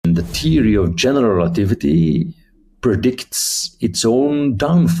the theory of general relativity predicts its own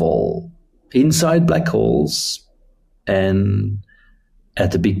downfall inside black holes and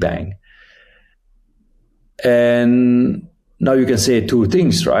at the Big Bang. And now you can say two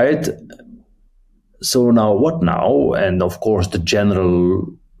things, right? So now what now? And of course, the general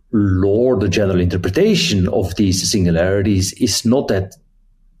law, the general interpretation of these singularities is not that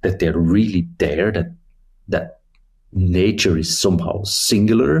they're really there, that nature is somehow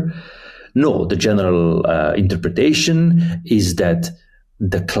singular. No, the general interpretation is that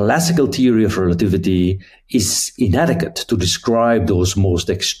the classical theory of relativity is inadequate to describe those most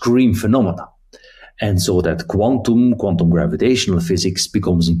extreme phenomena. And so that quantum gravitational physics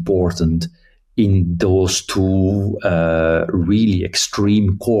becomes important in those two really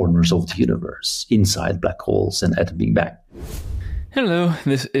extreme corners of the universe, inside black holes and at the Big Bang. Hello,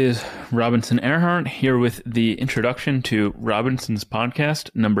 this is Robinson Earhart here with the introduction to Robinson's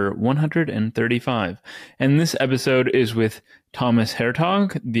podcast number 135. And this episode is with Thomas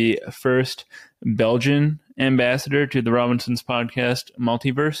Hertog, the first Belgian ambassador to the Robinson's podcast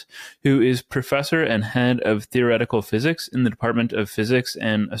Multiverse, who is professor and head of theoretical physics in the Department of Physics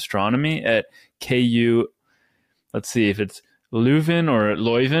and Astronomy at KU. Let's see if it's Leuven or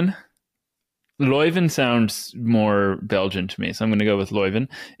Leuven. Leuven sounds more Belgian to me, so I'm going to go with Leuven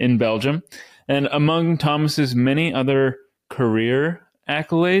in Belgium. And among Thomas's many other career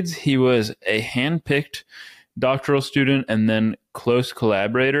accolades, he was a hand-picked doctoral student and then close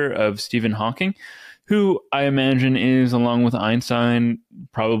collaborator of Stephen Hawking, who I imagine is, along with Einstein,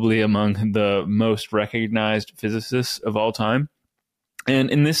 probably among the most recognized physicists of all time.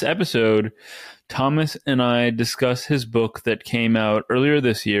 And in this episode, Thomas and I discuss his book that came out earlier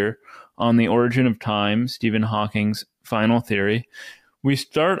this year on the origin of time, Stephen Hawking's final theory. We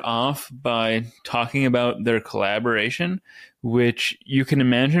start off by talking about their collaboration, which you can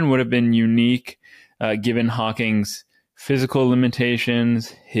imagine would have been unique given Hawking's physical limitations,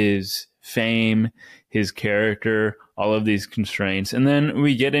 his fame, his character, all of these constraints. And then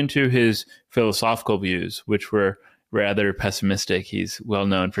we get into his philosophical views, which were rather pessimistic. He's well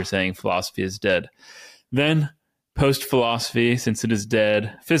known for saying philosophy is dead. Then post-philosophy, since it is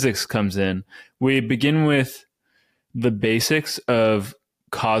dead, physics comes in. We begin with the basics of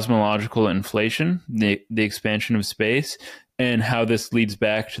cosmological inflation, the expansion of space, and how this leads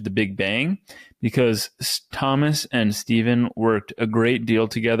back to the Big Bang, because Thomas and Stephen worked a great deal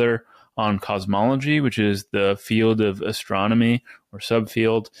together on cosmology, which is the field of astronomy or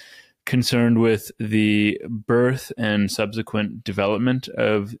subfield concerned with the birth and subsequent development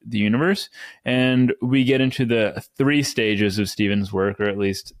of the universe. And we get into the three stages of Stephen's work, or at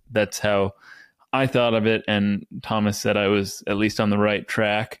least that's how I thought of it, and Thomas said I was at least on the right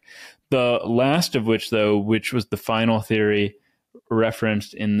track. The last of which, though, which was the final theory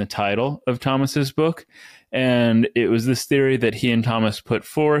referenced in the title of Thomas's book, and it was this theory that he and Thomas put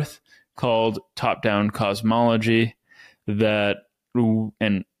forth called top-down cosmology,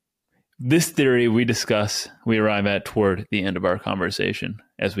 and this theory we arrive at toward the end of our conversation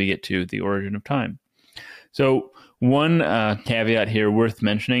as we get to the origin of time. So one caveat here worth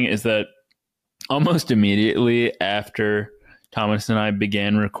mentioning is that almost immediately after Thomas and I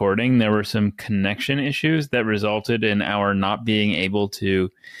began recording, there were some connection issues that resulted in our not being able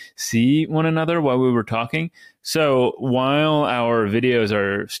to see one another while we were talking. So while our videos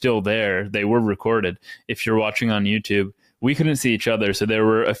are still there, they were recorded. If you're watching on YouTube, we couldn't see each other. So there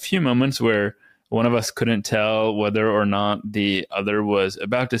were a few moments where one of us couldn't tell whether or not the other was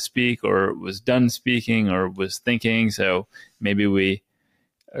about to speak or was done speaking or was thinking. So maybe we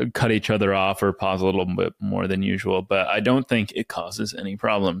cut each other off or pause a little bit more than usual, but I don't think it causes any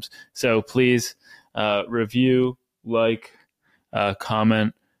problems. So please review, like,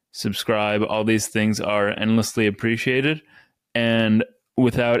 comment, subscribe. All these things are endlessly appreciated. And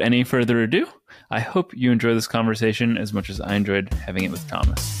without any further ado, I hope you enjoy this conversation as much as I enjoyed having it with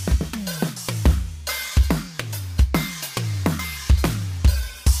Thomas.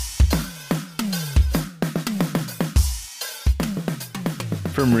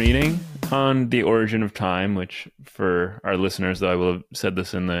 From reading on The Origin of Time, which for our listeners, though I will have said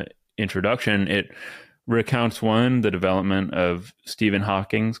this in the introduction, it recounts the development of Stephen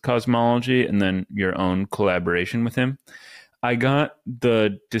Hawking's cosmology and then your own collaboration with him. I got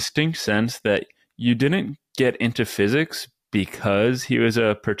the distinct sense that you didn't get into physics because he was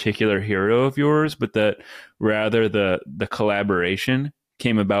a particular hero of yours, but that rather the collaboration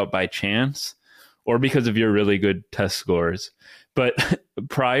came about by chance or because of your really good test scores. But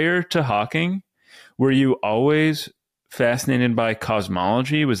prior to Hawking, were you always fascinated by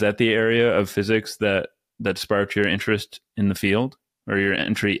cosmology? Was that the area of physics that sparked your interest in the field? or your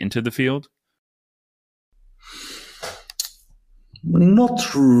entry into the field? Not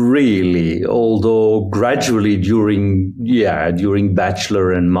really, although gradually during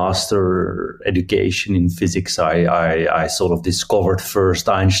bachelor and master education in physics, I sort of discovered first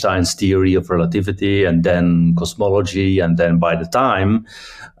Einstein's theory of relativity and then cosmology. And then by the time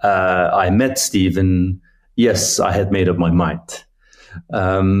I met Stephen, yes, I had made up my mind.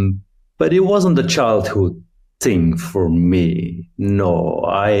 But it wasn't a childhood thing for me. No,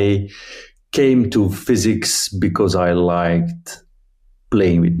 I came to physics because I liked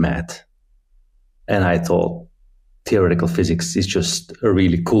playing with math. And I thought theoretical physics is just a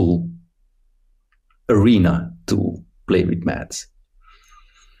really cool arena to play with maths.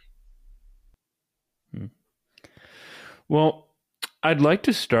 Well, I'd like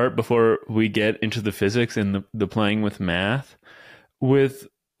to start before we get into the physics and the playing with math with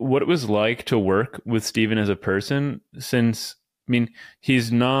what it was like to work with Stephen as a person, since, I mean,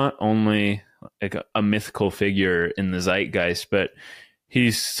 he's not only like a mythical figure in the zeitgeist, but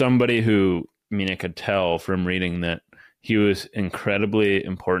he's somebody who, I mean, I could tell from reading that he was incredibly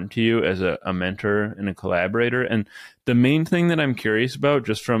important to you as a mentor and a collaborator. And the main thing that I'm curious about,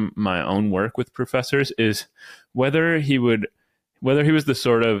 just from my own work with professors, is whether he was the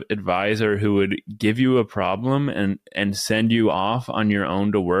sort of advisor who would give you a problem and send you off on your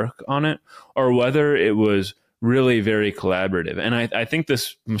own to work on it, or whether it was really very collaborative. And I think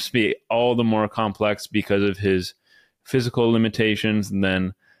this must be all the more complex because of his physical limitations and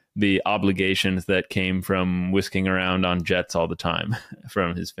then the obligations that came from whisking around on jets all the time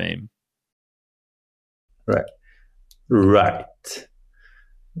from his fame. Right.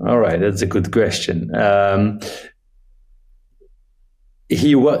 All right, that's a good question.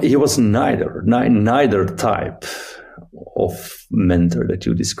 He was neither type of mentor that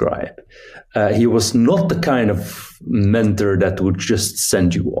you describe. He was not the kind of mentor that would just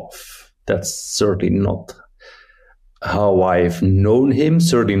send you off. That's certainly not how I've known him,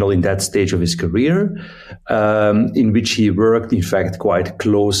 certainly not in that stage of his career, in which he worked, in fact, quite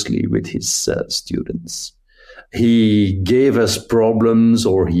closely with his students. He gave us problems,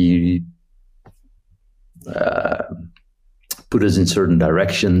 or he put us in certain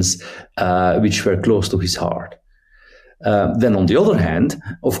directions which were close to his heart. Then, on the other hand,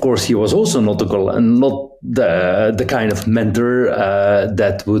 of course, he was also not the kind of mentor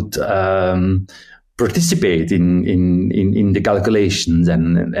that would participate in the calculations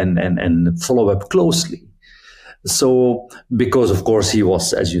and follow up closely. So, because of course he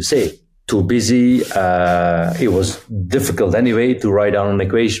was, as you say, too busy, it was difficult anyway to write down an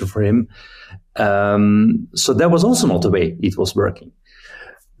equation for him. So that was also not the way it was working.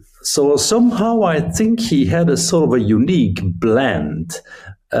 So somehow I think he had a sort of a unique blend.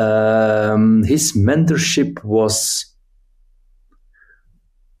 His mentorship was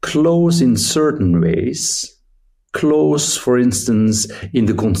close in certain ways, close, for instance, in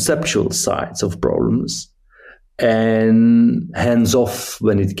the conceptual sides of problems, and hands-off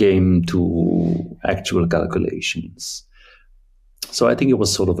when it came to actual calculations. So I think it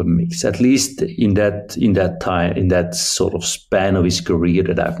was sort of a mix, at least in that time, in that sort of span of his career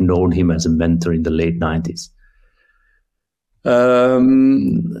that I've known him as a mentor in the late 90s.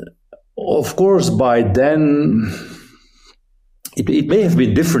 Of course, by then, it may have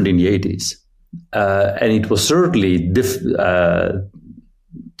been different in the 80s. And it was certainly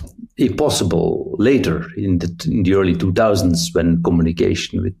impossible later in the early 2000s when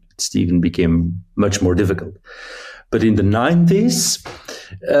communication with Stephen became much more difficult. But in the 90s,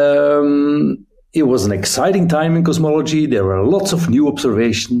 it was an exciting time in cosmology. There were lots of new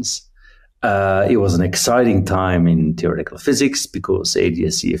observations. It was an exciting time in theoretical physics because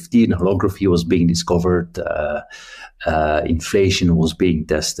ADS-CFT and holography was being discovered. Inflation was being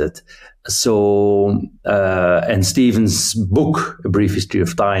tested. So, and Stephen's book, A Brief History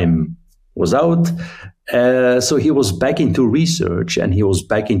of Time, was out. So he was back into research, and he was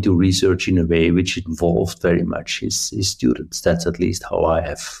back into research in a way which involved very much his students. That's at least how I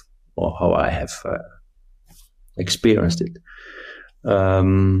have experienced it.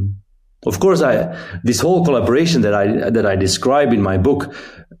 Of course, this whole collaboration that I describe in my book,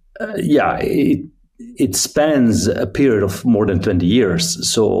 it spans a period of more than 20 years.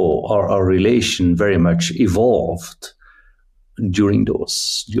 So our relation very much evolved during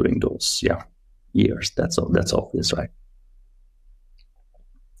those years. That's obvious, right?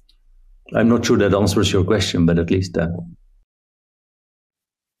 I'm not sure that answers your question, but at least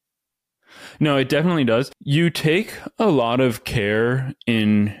No, it definitely does. You take a lot of care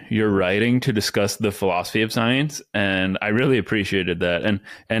in your writing to discuss the philosophy of science, and I really appreciated that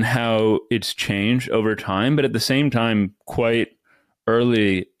and how it's changed over time, but at the same time, quite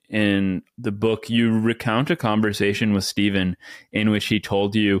early in the book, you recount a conversation with Stephen in which he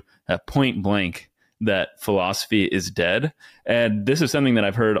told you point blank that philosophy is dead. And this is something that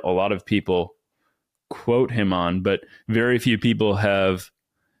I've heard a lot of people quote him on, but very few people have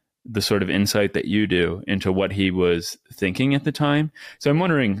the sort of insight that you do into what he was thinking at the time. So I'm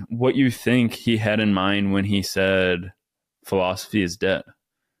wondering what you think he had in mind when he said philosophy is dead.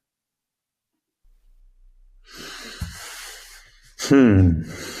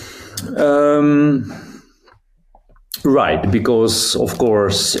 Right, because of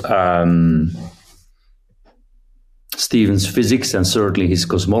course Stephen's physics and certainly his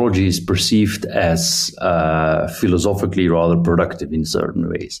cosmology is perceived as philosophically rather productive in certain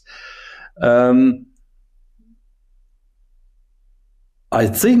ways. I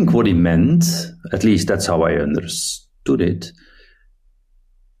think what he meant, at least that's how I understood it,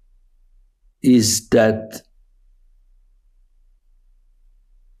 is that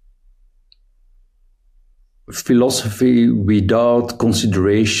philosophy without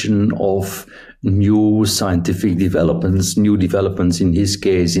consideration of new scientific developments, new developments in his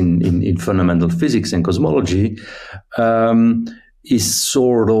case in fundamental physics and cosmology, is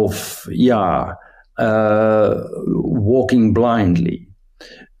sort of, walking blindly.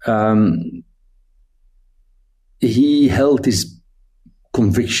 He held this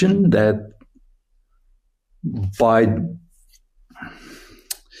conviction that by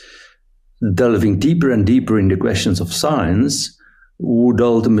delving deeper and deeper in the questions of science would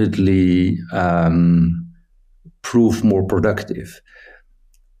ultimately prove more productive.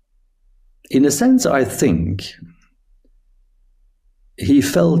 In a sense, I think he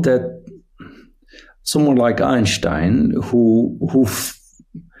felt that someone like Einstein, who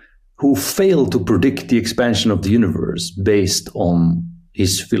failed to predict the expansion of the universe based on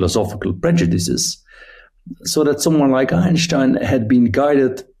his philosophical prejudices, so that someone like Einstein had been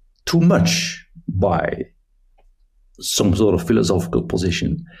guided too much by some sort of philosophical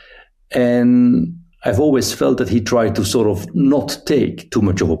position. And I've always felt that he tried to sort of not take too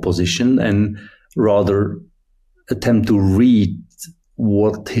much of a position and rather attempt to read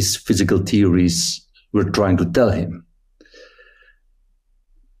what his physical theories were trying to tell him.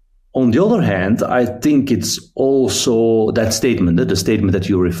 On the other hand, I think it's also that statement, the statement that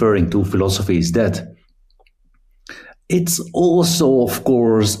you're referring to, philosophy is dead. It's also, of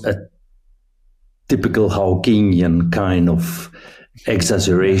course, a typical Hawkingian kind of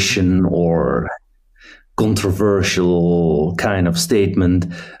exaggeration or controversial kind of statement,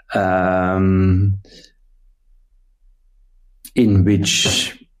 in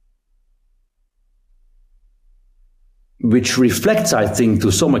which reflects, I think,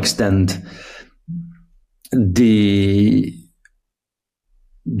 to some extent, the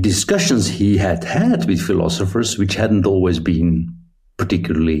discussions he had with philosophers, which hadn't always been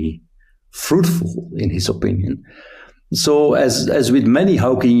particularly fruitful, in his opinion. So, as with many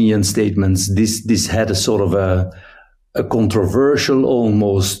Hawkingian statements, this had a sort of a controversial,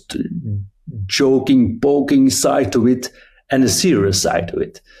 almost joking, poking side to it, and a serious side to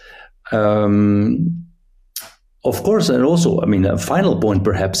it. Of course, and also, a final point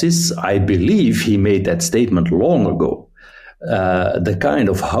perhaps is, I believe he made that statement long ago. The kind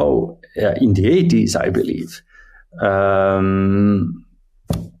of how, in the 80s, I believe.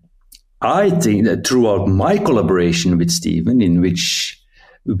 I think that throughout my collaboration with Stephen, in which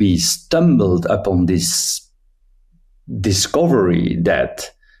we stumbled upon this discovery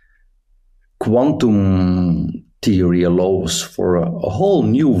that quantum theory allows for a whole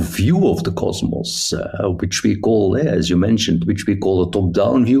new view of the cosmos, which we call, as you mentioned, which we call a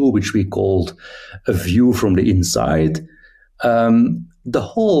top-down view, which we called a view from the inside. The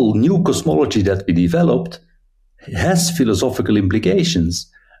whole new cosmology that we developed has philosophical implications.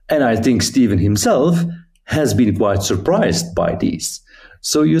 And I think Stephen himself has been quite surprised by these.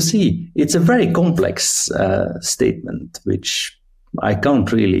 So you see, it's a very complex statement, which I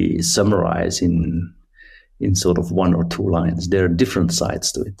can't really summarize in sort of one or two lines. There are different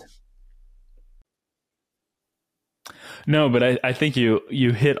sides to it. No, but I think you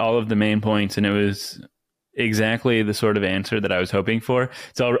hit all of the main points, and it was exactly the sort of answer that I was hoping for.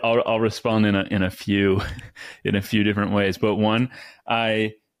 So I'll respond in a few different ways. But one,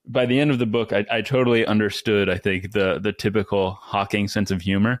 by the end of the book, I totally understood, I think, the typical Hawking sense of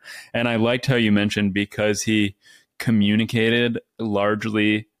humor. And I liked how you mentioned, because he communicated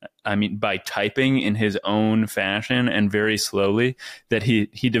largely, by typing in his own fashion and very slowly, that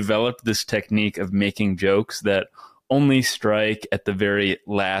he developed this technique of making jokes that only strike at the very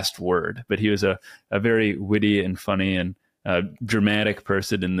last word. But he was a very witty and funny and dramatic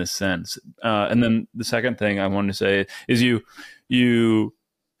person in this sense. And then the second thing I wanted to say is you you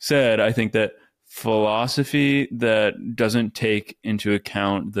said, I think that philosophy that doesn't take into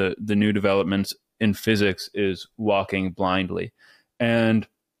account the new developments in physics is walking blindly. And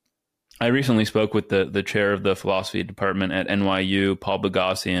I recently spoke with the chair of the philosophy department at NYU, Paul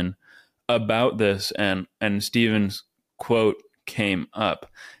Bogossian, about this, and Stephen's quote came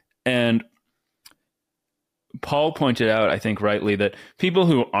up. And Paul pointed out, I think rightly, that people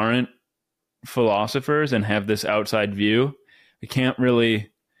who aren't philosophers and have this outside view, they can't really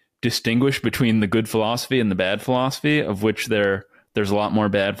distinguish between the good philosophy and the bad philosophy, of which there's a lot more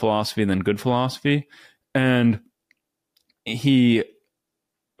bad philosophy than good philosophy. And he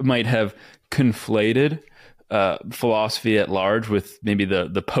might have conflated philosophy at large with maybe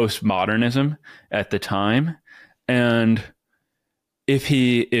the postmodernism at the time. And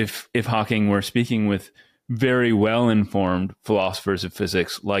if Hawking were speaking with very well-informed philosophers of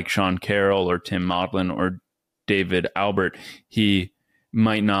physics like Sean Carroll or Tim Maudlin or David Albert, he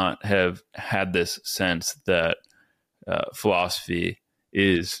might not have had this sense that philosophy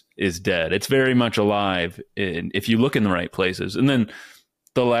is dead. It's very much alive if you look in the right places. And then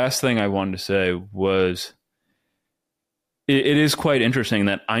the last thing I wanted to say was, it is quite interesting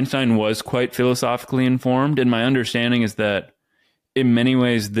that Einstein was quite philosophically informed, and my understanding is that in many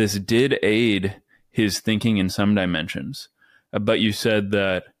ways this did aid his thinking in some dimensions. But you said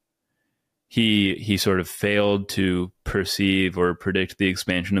that he sort of failed to perceive or predict the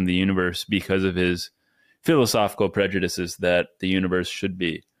expansion of the universe because of his philosophical prejudices that the universe should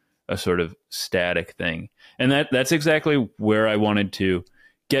be a sort of static thing. And that's exactly where I wanted to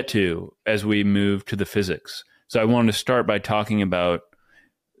get to as we move to the physics. So I wanted to start by talking about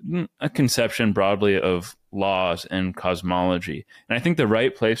a conception broadly of laws and cosmology. And I think the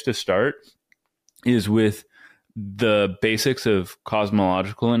right place to start is with the basics of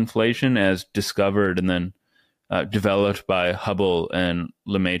cosmological inflation as discovered and then developed by Hubble and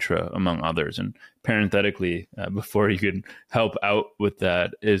Lemaitre, among others. And parenthetically, before you can help out with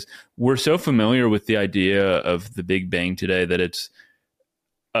that, is we're so familiar with the idea of the Big Bang today that it's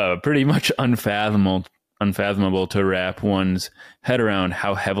pretty much unfathomable to wrap one's head around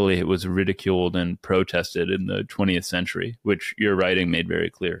how heavily it was ridiculed and protested in the 20th century, which your writing made very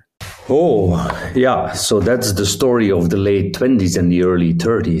clear. Oh, yeah. So that's the story of the late 20s and the early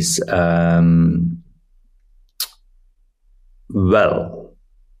 30s. Well,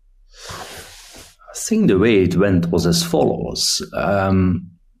 I think the way it went was as follows.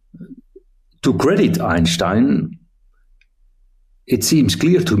 To credit Einstein, it seems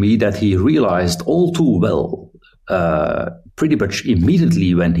clear to me that he realized all too well, pretty much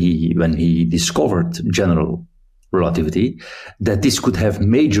immediately when he discovered general relativity, that this could have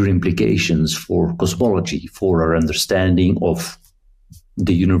major implications for cosmology, for our understanding of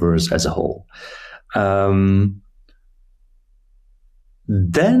the universe as a whole.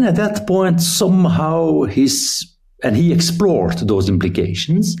 Then at that point, somehow he explored those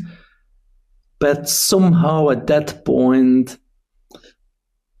implications, but somehow at that point,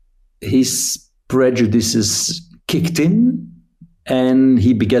 his prejudices kicked in, and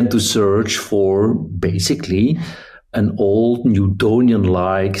he began to search for basically an old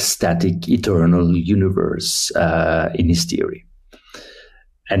Newtonian-like static eternal universe in his theory.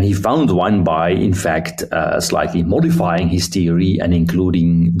 And he found one by, in fact, slightly modifying his theory and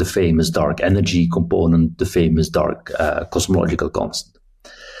including the famous dark energy component, the famous dark cosmological constant.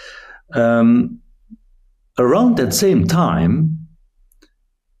 Around that same time,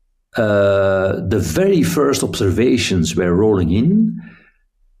 the very first observations were rolling in,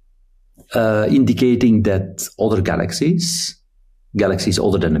 indicating that other galaxies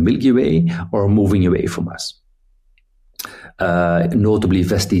other than the Milky Way, are moving away from us. Notably,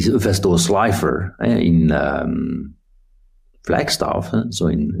 Vesto Slipher in Flagstaff, so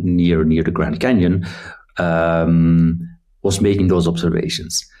near the Grand Canyon, was making those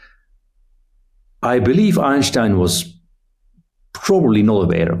observations. I believe Einstein was probably not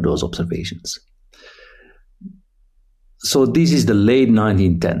aware of those observations. So this is the late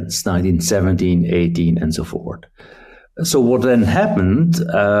 1910s, 1917, 18, and so forth. So what then happened,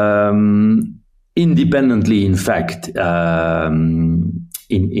 independently, in fact, in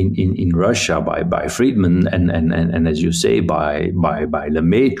Russia by Friedman and as you say by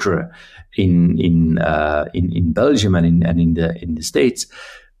Lemaitre in Belgium and in the States,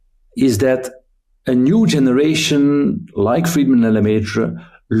 is that a new generation, like Friedman and Lemaitre,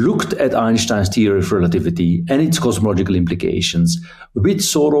 looked at Einstein's theory of relativity and its cosmological implications with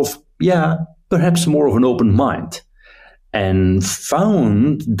sort of, perhaps more of an open mind, and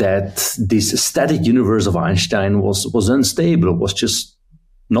found that this static universe of Einstein was unstable, was just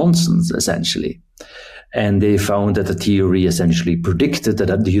nonsense, essentially. And they found that the theory essentially predicted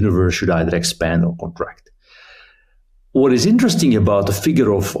that the universe should either expand or contract. What is interesting about the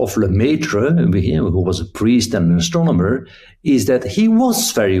figure of Lemaitre, who was a priest and an astronomer, is that he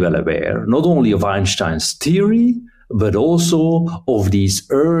was very well aware not only of Einstein's theory, but also of these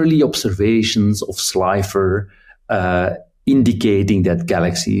early observations of Slipher, indicating that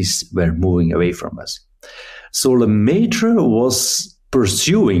galaxies were moving away from us. So Lemaitre was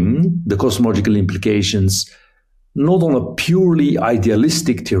pursuing the cosmological implications not on a purely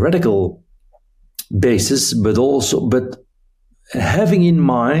idealistic theoretical basis, but having in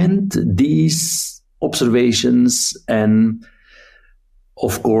mind these observations, and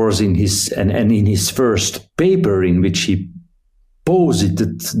of course in his first paper, in which he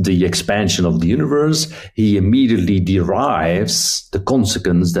posited the expansion of the universe, he immediately derives the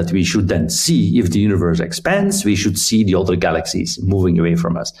consequence that we should then see, if the universe expands, we should see the other galaxies moving away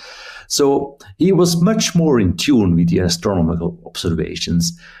from us. So he was much more in tune with the astronomical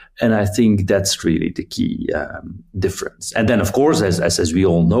observations. And I think that's really the key difference. And then, of course, as we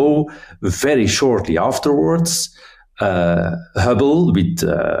all know, very shortly afterwards, Hubble, with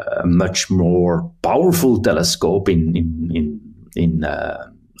a much more powerful telescope on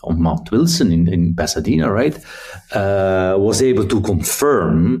Mount Wilson in Pasadena, right, was able to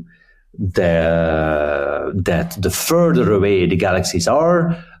confirm that the further away the galaxies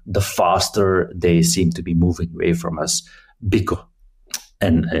are, the faster they seem to be moving away from us.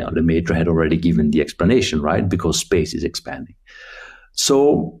 And Lemaitre had already given the explanation, right? Because space is expanding.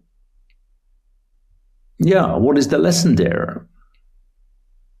 So, yeah, what is the lesson there?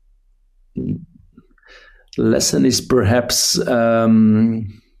 The lesson is perhaps, that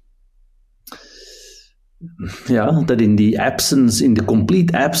in the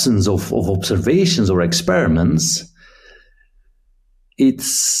complete absence of observations or experiments,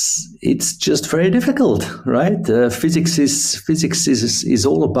 it's just very difficult, right? Physics is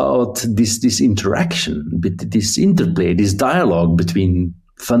all about this interaction, this interplay, this dialogue between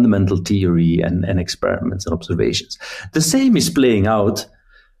fundamental theory and experiments and observations. The same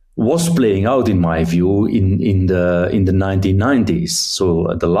was playing out in my view in the 1990s,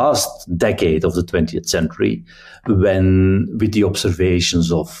 so the last decade of the 20th century, when with the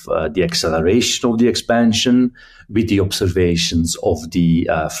observations of the acceleration of the expansion, with the observations of the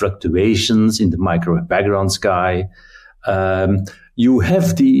fluctuations in the microwave background sky, you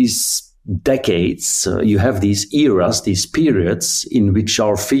have these decades, you have these eras, these periods in which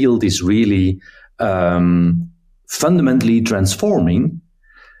our field is really fundamentally transforming.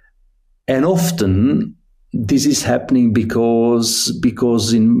 And often this is happening because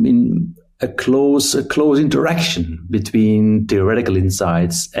in a close interaction between theoretical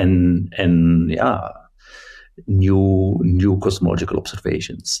insights and new cosmological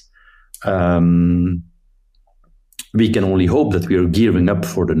observations. We can only hope that we are gearing up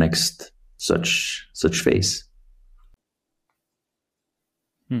for the next such phase.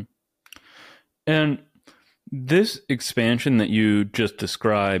 And this expansion that you just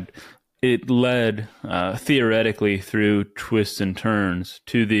described, it led theoretically through twists and turns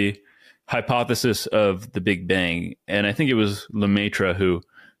to the hypothesis of the Big Bang. And I think it was Lemaitre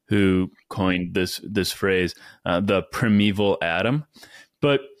who coined this phrase, the primeval atom,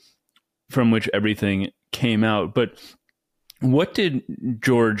 but from which everything came out. But what did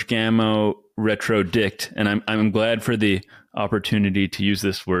George Gamow retrodict? And I'm glad for the opportunity to use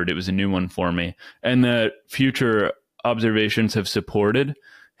this word. It was a new one for me. And that future observations have supported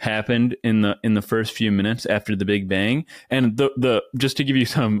happened in the first few minutes after the Big Bang. And the just to give you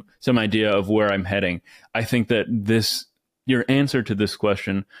some idea of where I'm heading, I think that your answer to this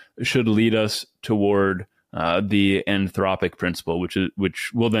question should lead us toward the anthropic principle, which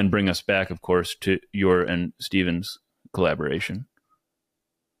will then bring us back, of course, to your and Stephen's collaboration.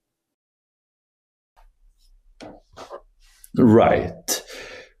 Right.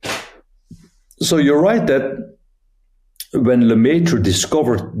 So you're right that when Lemaitre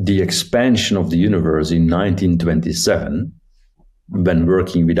discovered the expansion of the universe in 1927, when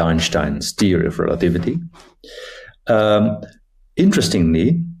working with Einstein's theory of relativity,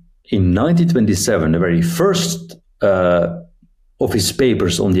 interestingly, in 1927, the very first of his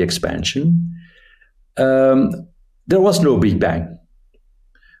papers on the expansion, there was no Big Bang.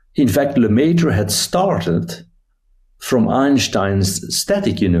 In fact, Lemaitre had started from Einstein's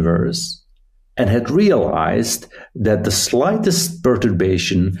static universe and had realized that the slightest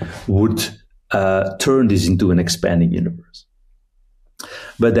perturbation would turn this into an expanding universe.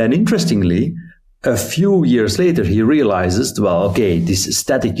 But then, interestingly, a few years later, he realizes, well, okay, this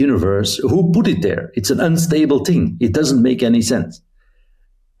static universe, who put it there? It's an unstable thing. It doesn't make any sense.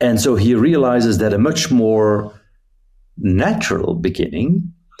 And so he realizes that a much more natural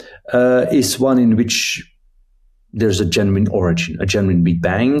beginning is one in which there's a genuine origin, a genuine Big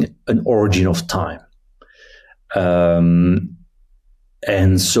Bang, an origin of time.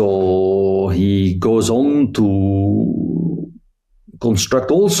 And so he goes on to construct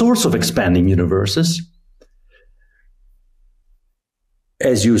all sorts of expanding universes.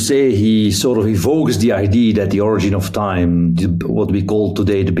 As you say, he sort of evokes the idea that the origin of time, what we call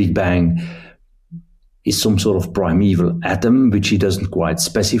today the Big Bang, is some sort of primeval atom, which he doesn't quite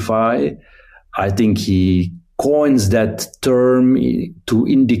specify. I think he coins that term to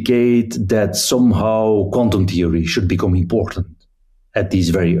indicate that somehow quantum theory should become important at these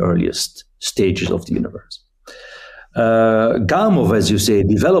very earliest stages of the universe. Gamow, as you say,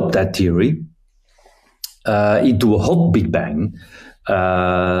 developed that theory into a hot Big Bang.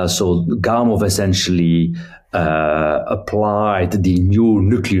 So Gamow essentially applied the new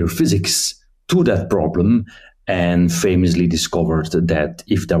nuclear physics to that problem and famously discovered that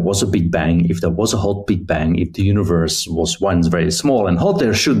if there was a Big Bang, if there was a hot Big Bang, if the universe was once very small and hot,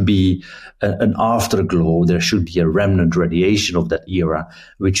 there should be an afterglow, there should be a remnant radiation of that era,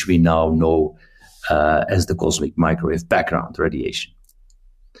 which we now know as the cosmic microwave background radiation.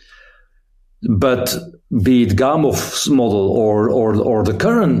 But be it Gamow's model or the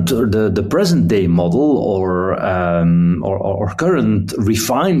current, or the present day model, or current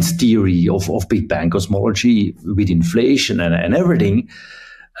refined theory of Big Bang cosmology with inflation and everything,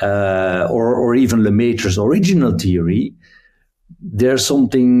 or even Lemaitre's original theory, there's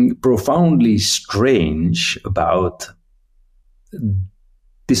something profoundly strange about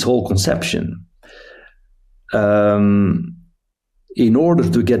this whole conception. In order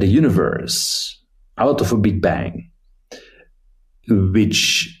to get a universe out of a Big Bang, in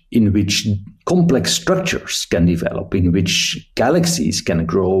which complex structures can develop, in which galaxies can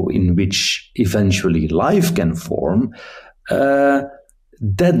grow, in which eventually life can form, that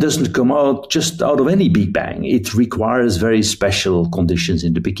doesn't come out just out of any Big Bang. It requires very special conditions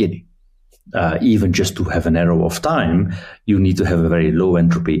in the beginning. Even just to have an arrow of time, you need to have a very low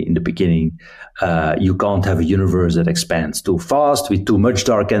entropy in the beginning. You can't have a universe that expands too fast with too much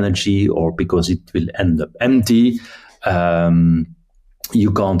dark energy, or because it will end up empty.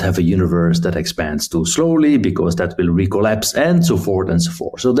 You can't have a universe that expands too slowly because that will recollapse, and so forth and so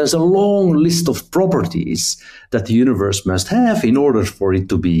forth. So there's a long list of properties that the universe must have in order for it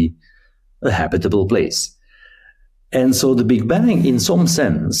to be a habitable place. And so the Big Bang, in some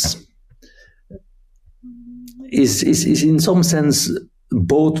sense, is in some sense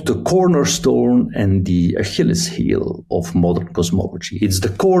both the cornerstone and the Achilles heel of modern cosmology. It's the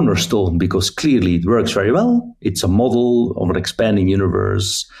cornerstone because clearly it works very well. It's a model of an expanding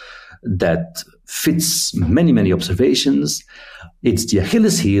universe that fits many, many observations. It's the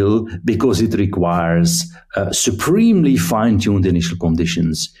Achilles heel because it requires supremely fine-tuned initial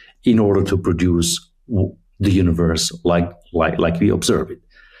conditions in order to produce the universe like we observe it.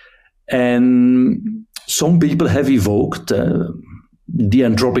 And some people have evoked the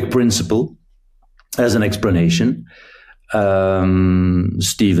entropic principle as an explanation.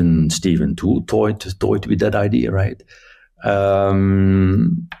 Stephen too toyed with that idea, right?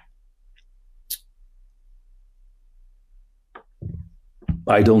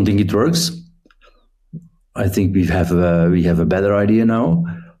 I don't think it works. I think we have a better idea now.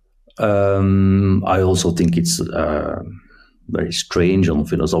 I also think it's very strange on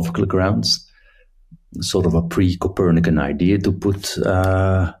philosophical grounds. Sort of a pre-Copernican idea to put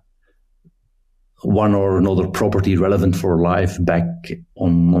one or another property relevant for life back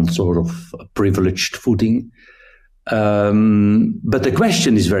on sort of a privileged footing. But the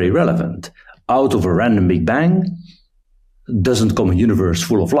question is very relevant. Out of a random Big Bang doesn't come a universe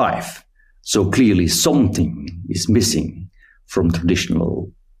full of life. So clearly something is missing from traditional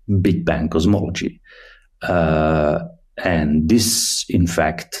Big Bang cosmology. And this, in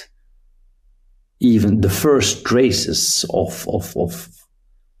fact, even the first traces of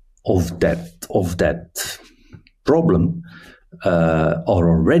that problem are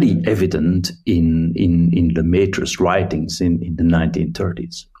already evident in Lemaitre's writings in the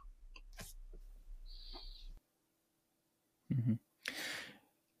 1930s. Mm-hmm.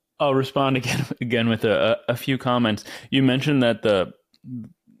 I'll respond again with a few comments. You mentioned that the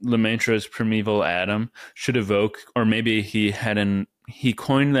Lemaitre's primeval atom should evoke, or maybe he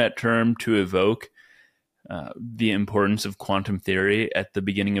coined that term to evoke the importance of quantum theory at the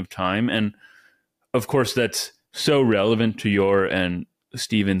beginning of time. And of course, that's so relevant to your and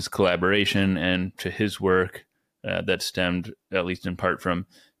Stephen's collaboration and to his work that stemmed, at least in part, from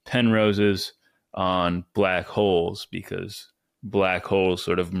Penrose's on black holes, because black holes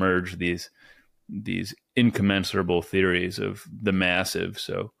sort of merge these incommensurable theories of the massive,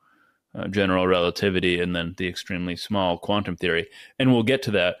 so general relativity, and then the extremely small quantum theory. And we'll get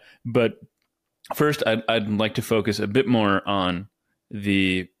to that. But first, I'd like to focus a bit more on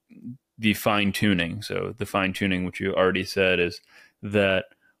the fine tuning. So the fine tuning, which you already said, is that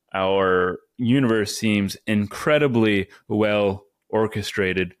our universe seems incredibly well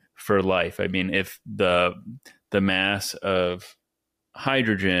orchestrated for life. I mean, if the mass of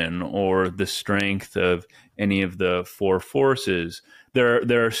hydrogen or the strength of any of the four forces,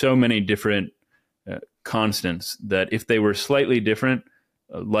 there are so many different constants that if they were slightly different,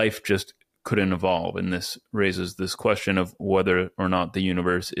 life just couldn't evolve. And this raises this question of whether or not the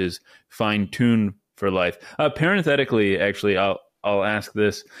universe is fine-tuned for life. Parenthetically, actually, I'll ask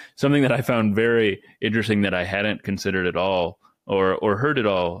this, something that I found very interesting that I hadn't considered at all or heard at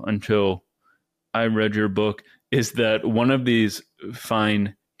all until I read your book, is that one of these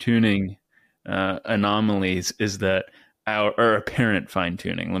fine-tuning anomalies is that or apparent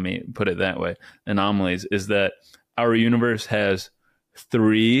fine-tuning, let me put it that way, anomalies, is that our universe has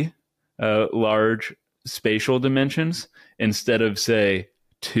 3 large spatial dimensions instead of, say,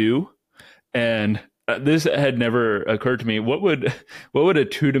 2. And this had never occurred to me. What would a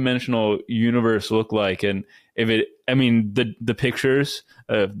 2-dimensional universe look like? And if it, I mean, the pictures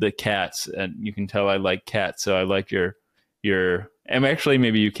of the cats, and you can tell I like cats, so I like your. And actually,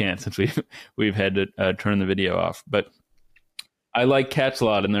 maybe you can't, since we've had to turn the video off. But I like cats a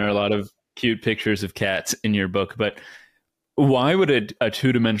lot, and there are a lot of cute pictures of cats in your book. But why would a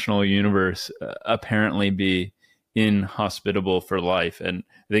 2-dimensional universe apparently be inhospitable for life? And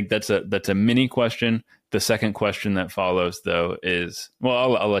I think that's a mini question. The second question that follows, though, is,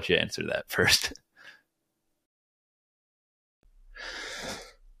 well, I'll let you answer that first.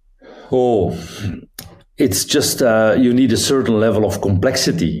 Oh, it's just you need a certain level of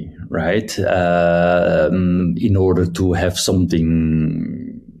complexity, right? In order to have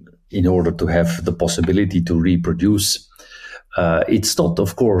something, in order to have the possibility to reproduce. It's not,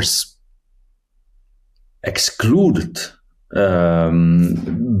 of course, excluded,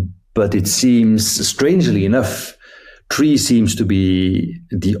 but it seems, strangely enough, 3 seems to be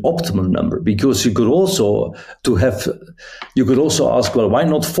the optimal number, because you could also ask, well, why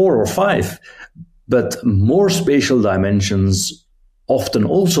not 4 or 5? But more spatial dimensions often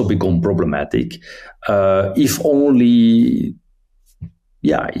also become problematic, if only,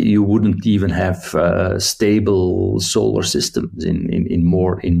 you wouldn't even have stable solar systems in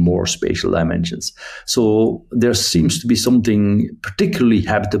more spatial dimensions. So there seems to be something particularly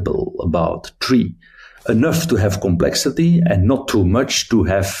habitable about 3. Enough to have complexity and not too much to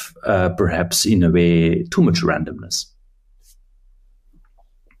have, perhaps in a way, too much randomness.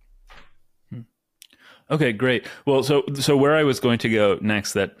 Okay, great. Well, so where I was going to go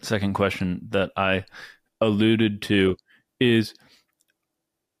next, that second question that I alluded to, is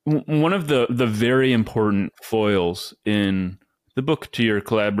one of the very important foils in the book to your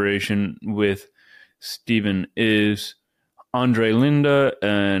collaboration with Stephen is Andre Linde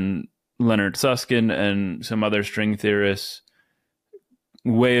and Leonard Susskind and some other string theorists'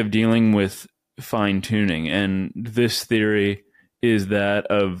 way of dealing with fine-tuning. And this theory is that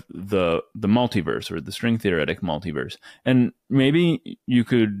of the multiverse, or the string theoretic multiverse. And maybe you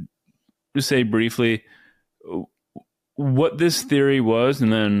could just say briefly what this theory was,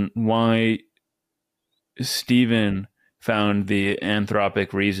 and then why Stephen found the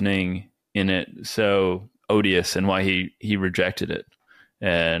anthropic reasoning in it so odious, and why he rejected it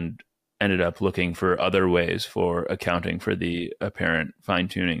and ended up looking for other ways for accounting for the apparent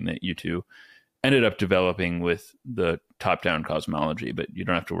fine-tuning that you two ended up developing with the top-down cosmology. But you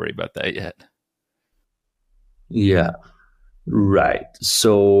don't have to worry about that yet. Yeah, right.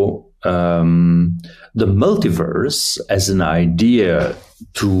 So the multiverse as an idea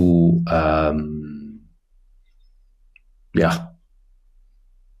to,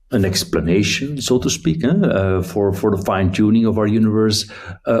 an explanation, so to speak, for the fine-tuning of our universe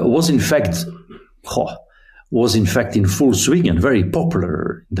was in fact in full swing and very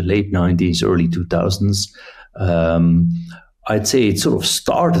popular in the late 90s, early 2000s. I'd say it sort of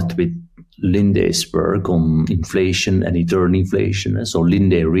started with Linde's work on inflation and eternal inflation. So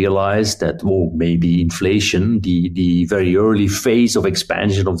Linde realized that, maybe inflation, the very early phase of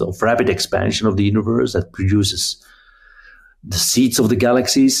expansion, of rapid expansion of the universe that produces the seeds of the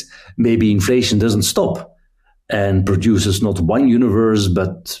galaxies, maybe inflation doesn't stop and produces not one universe,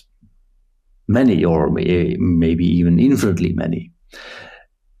 but many, or maybe even infinitely many.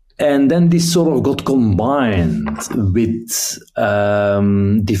 And then this sort of got combined with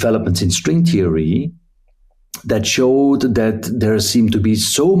developments in string theory that showed that there seemed to be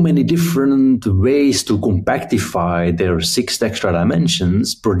so many different ways to compactify their 6 extra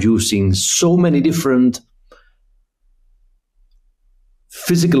dimensions, producing so many different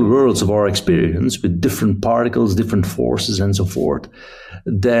physical worlds of our experience with different particles, different forces, and so forth,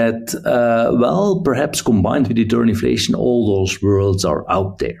 that, perhaps combined with eternal inflation, all those worlds are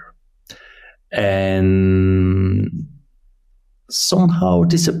out there. And somehow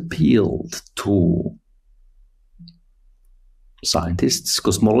this appealed to scientists,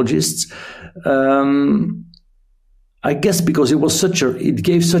 cosmologists, I guess because it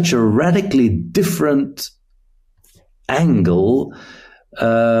gave such a radically different angle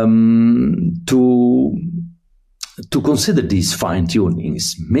to consider these fine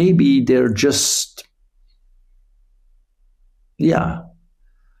tunings. Maybe they're just,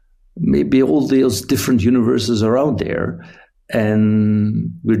 maybe all those different universes are out there,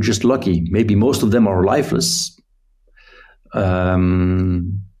 and we're just lucky. Maybe most of them are lifeless.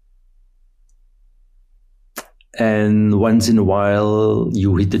 And once in a while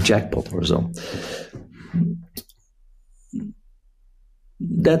you hit the jackpot or so.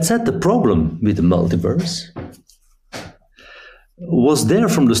 That said, the problem with the multiverse was there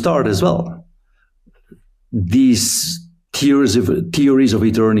from the start as well. These theories of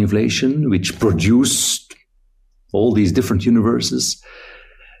eternal inflation, which produced all these different universes,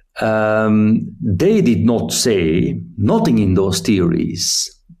 they did not say, nothing in those theories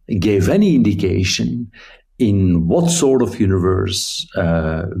gave any indication in what sort of universe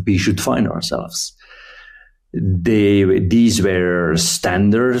we should find ourselves. These were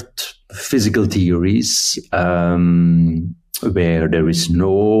standard physical theories where there is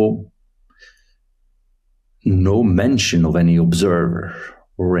no mention of any observer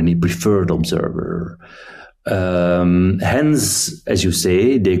or any preferred observer. Hence, as you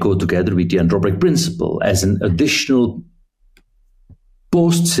say, they go together with the anthropic principle as an additional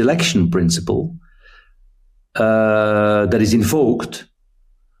post-selection principle that is invoked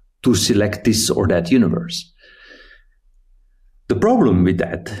to select this or that universe. The problem with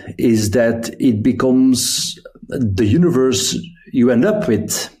that is that it becomes the universe you end up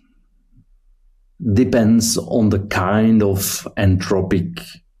with depends on the kind of anthropic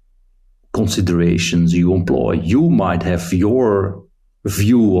considerations you employ. You might have your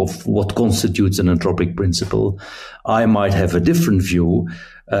view of what constitutes an anthropic principle. I might have a different view.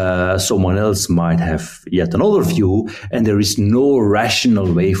 Someone else might have yet another view, and there is no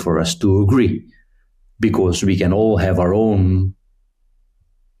rational way for us to agree, because we can all have our own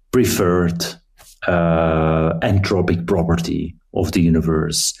preferred anthropic property of the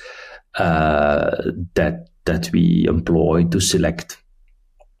universe that we employ to select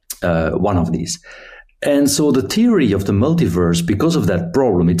one of these. And so the theory of the multiverse, because of that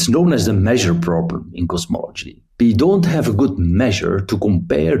problem, it's known as the measure problem in cosmology. We don't have a good measure to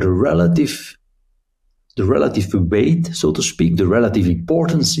compare the relative weight, so to speak, the relative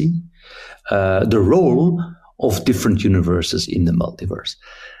importance, the role of different universes in the multiverse.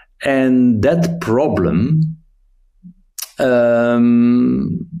 And that problem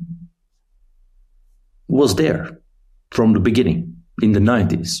was there from the beginning. In the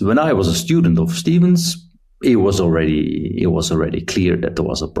 90s, when I was a student of Stevens, it was already clear that there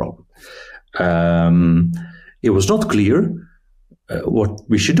was a problem. It was not clear what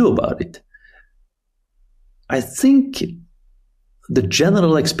we should do about it. I think the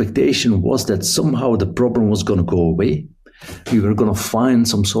general expectation was that somehow the problem was going to go away. We were going to find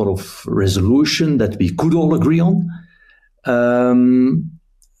some sort of resolution that we could all agree on.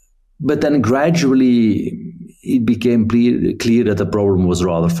 But then gradually it became clear that the problem was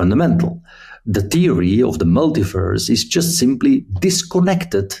rather fundamental. The theory of the multiverse is just simply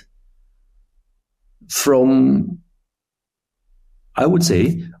disconnected from, I would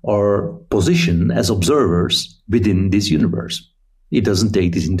say, our position as observers within this universe. It doesn't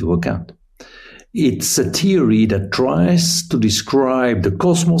take this into account. It's a theory that tries to describe the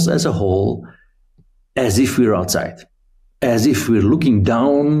cosmos as a whole as if we're outside, as if we're looking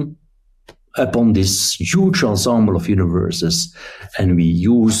down upon this huge ensemble of universes, and we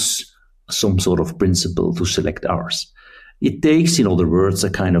use some sort of principle to select ours. It takes, in other words, a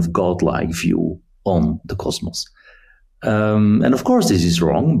kind of godlike view on the cosmos. And of course this is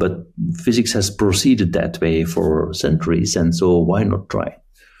wrong, but physics has proceeded that way for centuries, and so why not try?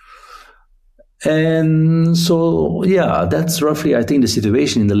 And so, yeah, that's roughly, I think, the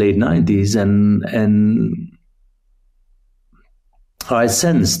situation in the late 90s, and I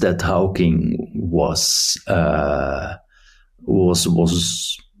sense that Hawking was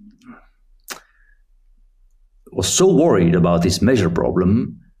so worried about this measure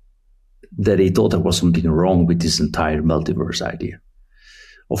problem that he thought there was something wrong with this entire multiverse idea.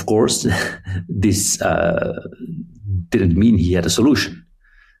 Of course, this didn't mean he had a solution,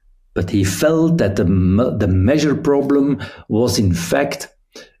 but he felt that the measure problem was in fact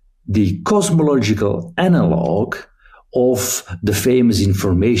the cosmological analog of the famous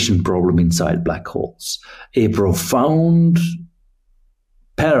information problem inside black holes, a profound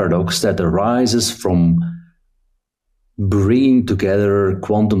paradox that arises from bringing together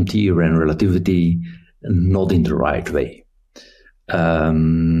quantum theory and relativity not in the right way.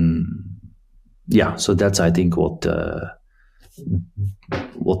 So that's, I think, what the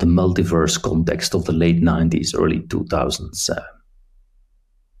multiverse context of the late 90s, early 2000s,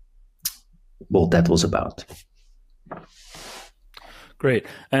 what that was about. Great.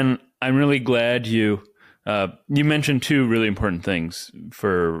 And I'm really glad you mentioned two really important things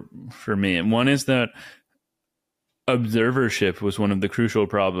for me. And one is that observership was one of the crucial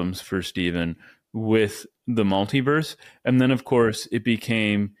problems for Stephen with the multiverse. And then, of course, it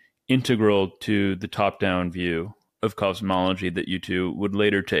became integral to the top-down view of cosmology that you two would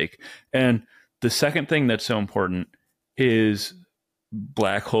later take. And the second thing that's so important is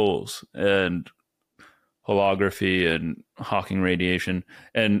black holes and holography and Hawking radiation.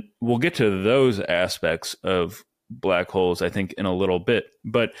 And we'll get to those aspects of black holes, I think, in a little bit.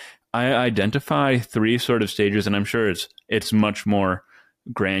 But I identify three sort of stages, and I'm sure it's much more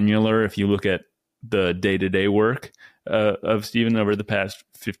granular if you look at the day-to-day work of Stephen over the past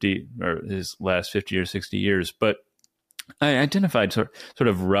 50 or his last 50 or 60 years. But I identified sort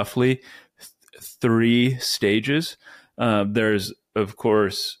of roughly three stages. There's, of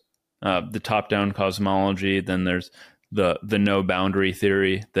course, the top-down cosmology, then there's the no boundary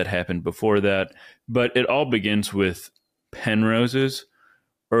theory that happened before that. But it all begins with Penrose's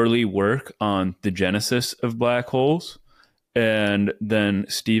early work on the genesis of black holes, and then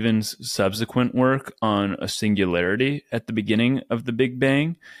Stephen's subsequent work on a singularity at the beginning of the Big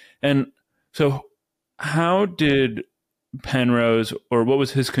Bang. And so how did Penrose, or what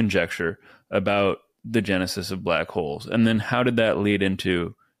was his conjecture about the genesis of black holes? And then how did that lead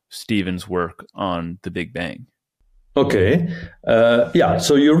into Stephen's work on the Big Bang? Okay.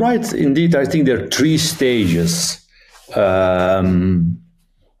 So you're right. Indeed, I think there are three stages. I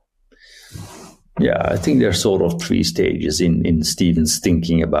think there are sort of three stages in Stephen's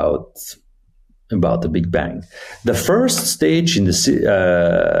thinking about the Big Bang. The first stage in the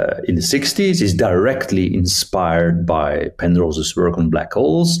 60s is directly inspired by Penrose's work on black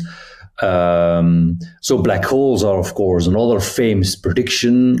holes. So black holes are, of course, another famous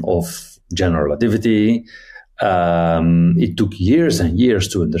prediction of general relativity. It took years and years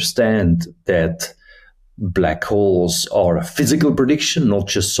to understand that black holes are a physical prediction, not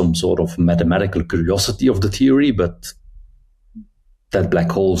just some sort of mathematical curiosity of the theory, but that black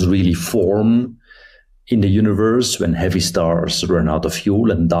holes really form in the universe when heavy stars run out of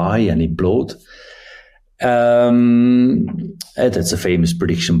fuel and die and implode. And that's a famous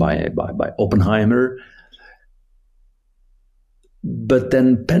prediction by Oppenheimer. But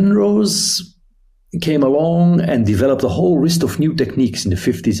then Penrose came along and developed a whole list of new techniques in the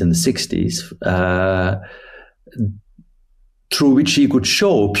 50s and the 60s, through which he could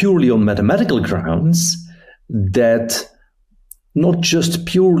show purely on mathematical grounds that not just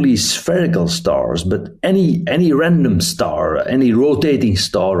purely spherical stars, but any random star, any rotating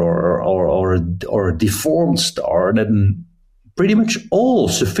star or a deformed star, that pretty much all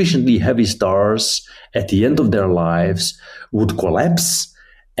sufficiently heavy stars at the end of their lives would collapse,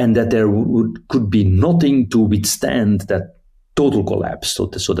 and that there could be nothing to withstand that total collapse, so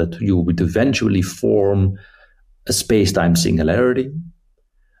that you would eventually form a space-time singularity,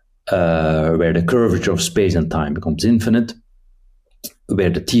 where the curvature of space and time becomes infinite, where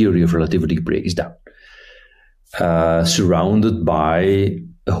the theory of relativity breaks down, surrounded by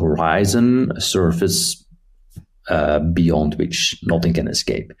a horizon, a surface beyond which nothing can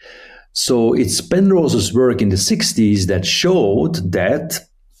escape. So it's Penrose's work in the 60s that showed that,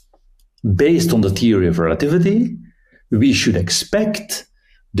 based on the theory of relativity, we should expect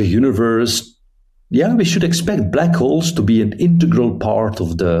the universe, we should expect black holes to be an integral part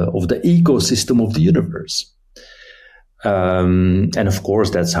of the ecosystem of the universe. And of course,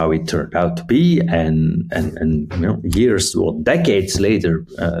 that's how it turned out to be. And decades later,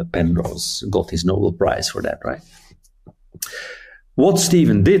 Penrose got his Nobel Prize for that, right? What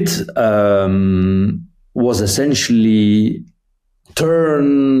Stephen did was essentially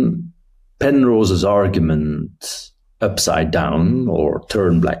turn Penrose's argument upside down, or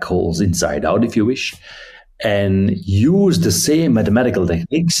turn black holes inside out, if you wish, and use the same mathematical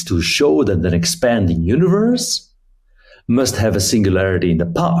techniques to show that an expanding universe must have a singularity in the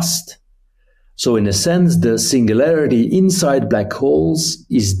past, So in a sense, the singularity inside black holes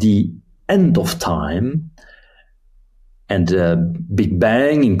is the end of time, and the Big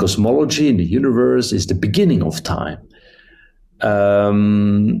Bang in cosmology, in the universe, is the beginning of time.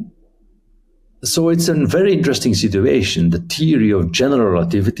 So it's a very interesting situation. The theory of general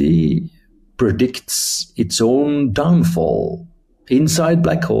relativity predicts its own downfall inside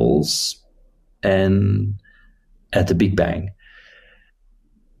black holes and at the Big Bang.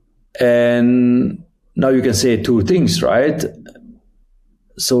 And now you can say two things, right?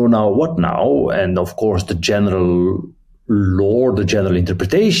 So now what now? And of course, the general law, the general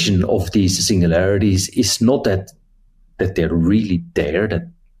interpretation of these singularities is not that they're really there,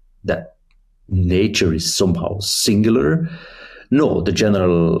 that nature is somehow singular. No, the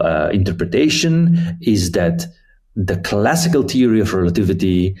general interpretation is that the classical theory of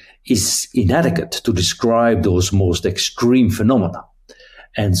relativity is inadequate to describe those most extreme phenomena.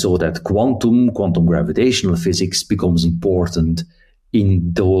 And so that quantum gravitational physics becomes important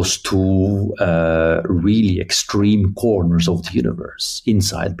in those two really extreme corners of the universe,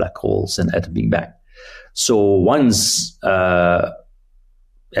 inside black holes and at the Big Bang. So once, and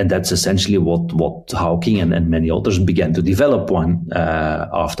that's essentially what Hawking and many others began to develop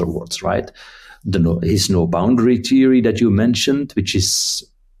afterwards, right? His no boundary theory that you mentioned, which is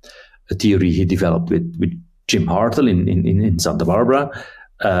a theory he developed with Jim Hartle in Santa Barbara.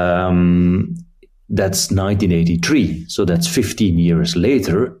 That's 1983, so that's 15 years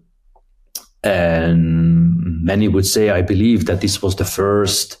later. And many would say, I believe, that this was the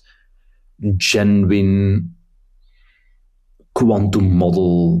first genuine quantum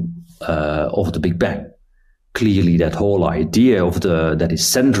model of the Big Bang. Clearly, that whole idea that is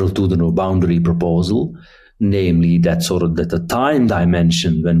central to the no boundary proposal, namely that the time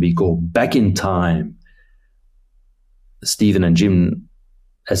dimension, when we go back in time, Stephen and Jim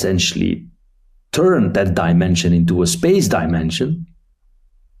essentially turned that dimension into a space dimension,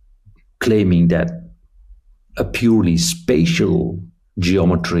 claiming that a purely spatial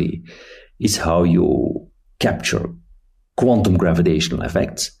geometry is how you capture quantum gravitational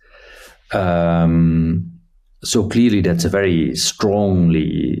effects. So clearly that's a very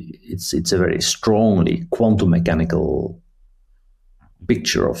strongly quantum mechanical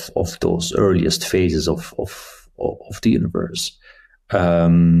picture of those earliest phases of the universe.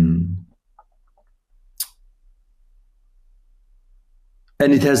 And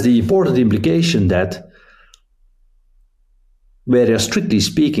it has the important implication that, whereas strictly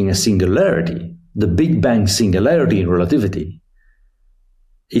speaking a singularity, the Big Bang singularity in relativity,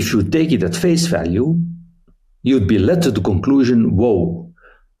 if you take it at face value, you'd be led to the conclusion, whoa,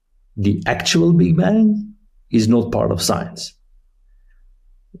 the actual Big Bang is not part of science.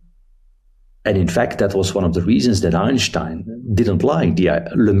 And in fact, that was one of the reasons that Einstein didn't like the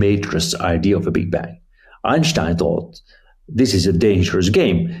Lemaitre's idea of a Big Bang. Einstein thought, this is a dangerous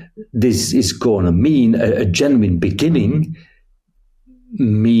game. This is going to mean a genuine beginning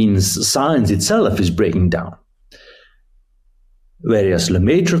means science itself is breaking down. Whereas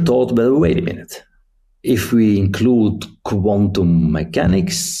Lemaitre thought, well, wait a minute. If we include quantum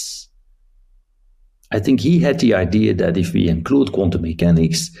mechanics, I think he had the idea that if we include quantum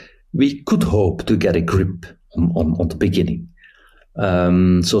mechanics, we could hope to get a grip on the beginning.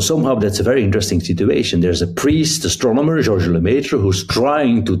 So somehow that's a very interesting situation. There's a priest, astronomer, Georges Lemaitre, who's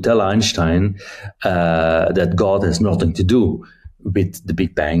trying to tell Einstein that God has nothing to do with the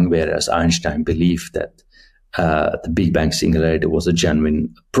Big Bang, whereas Einstein believed that the Big Bang singularity was a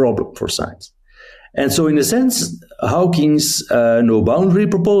genuine problem for science. And so in a sense, Hawking's no boundary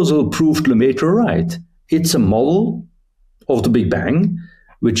proposal proved Lemaitre right. It's a model of the Big Bang,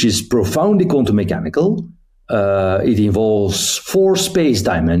 which is profoundly quantum mechanical. It involves 4 space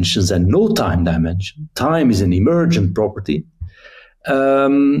dimensions and no time dimension. Time is an emergent property,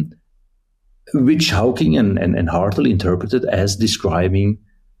 which Hawking and Hartle interpreted as describing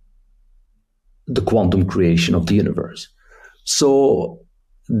the quantum creation of the universe. So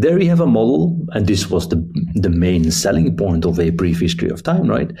there we have a model, and this was the main selling point of A Brief History of Time,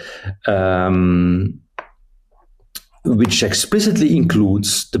 right? Which explicitly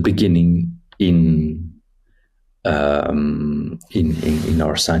includes the beginning in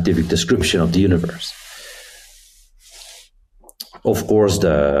our scientific description of the universe. Of course,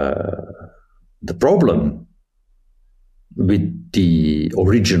 the problem with the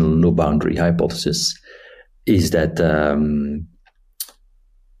original no boundary hypothesis is that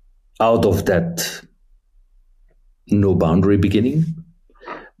out of that no boundary beginning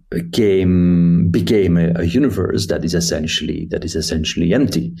became a universe that is essentially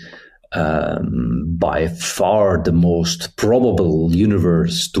empty. by far the most probable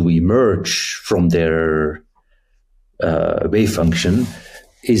universe to emerge from their wave function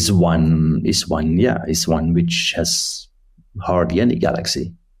is one which has hardly any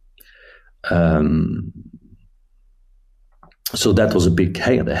galaxy. So that was a big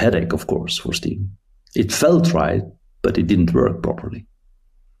headache, of course, for Stephen. It felt right, but it didn't work properly.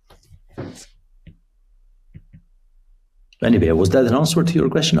 Anyway, was that an answer to your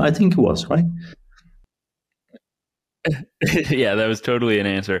question? I think it was, right? Yeah, that was totally an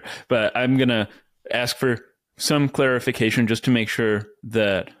answer. But I'm going to ask for some clarification just to make sure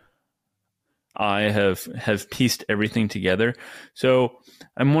that I have pieced everything together. So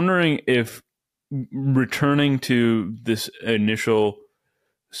I'm wondering if returning to this initial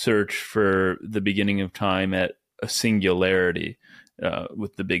search for the beginning of time at a singularity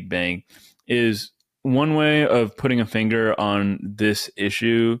with the Big Bang is one way of putting a finger on this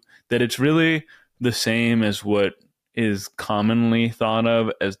issue, that it's really the same as what is commonly thought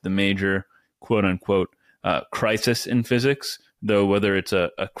of as the major quote unquote crisis in physics, though whether it's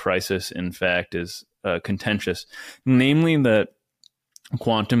a crisis in fact is contentious, namely that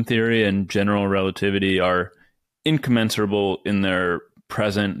quantum theory and general relativity are incommensurable in their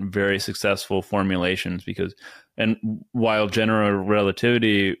present very successful formulations, because and while general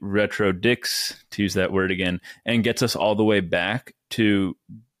relativity retrodicts, to use that word again, and gets us all the way back to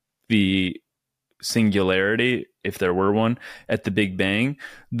the singularity, if there were one, at the Big Bang,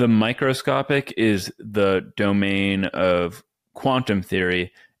 the microscopic is the domain of quantum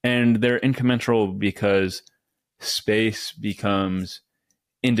theory, and they're incommensurable because space becomes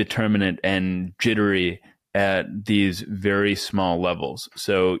indeterminate and jittery at these very small levels.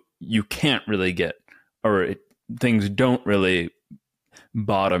 So you can't really get, things don't really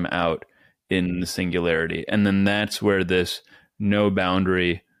bottom out in the singularity. And then that's where this no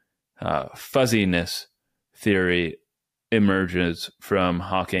boundary fuzziness theory emerges from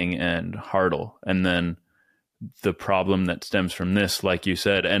Hawking and Hartle. And then the problem that stems from this, like you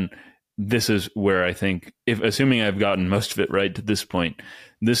said, and this is where I think, if assuming I've gotten most of it right to this point,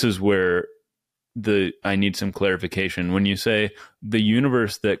 this is where I need some clarification. When you say the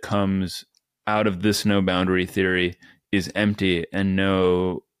universe that comes out of this no boundary theory is empty and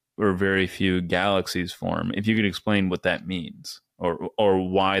no or very few galaxies form, if you could explain what that means, or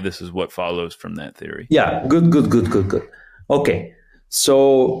why this is what follows from that theory. Yeah, good. Okay,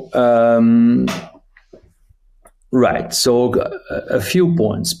 so right. So a few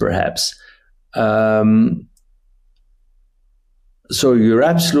points, perhaps. So you're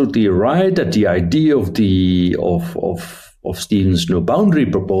absolutely right that the idea of Stephen's no boundary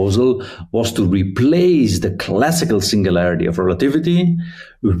proposal was to replace the classical singularity of relativity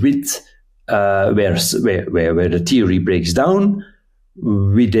with where the theory breaks down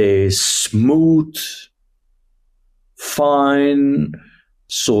with a smooth, fine,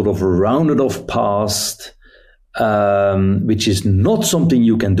 sort of rounded off past, which is not something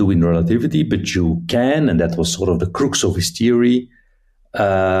you can do in relativity, but you can, and that was sort of the crux of his theory.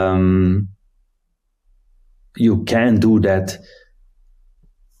 You can do that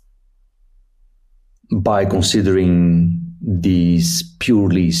by considering these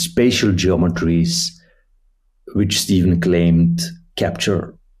purely spatial geometries, which Stephen claimed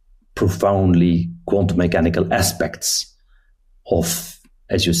capture profoundly quantum mechanical aspects of,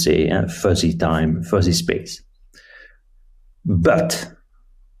 as you say, fuzzy time, fuzzy space. But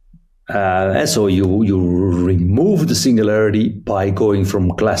so you remove the singularity by going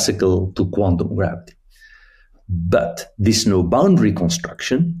from classical to quantum gravity. But this no boundary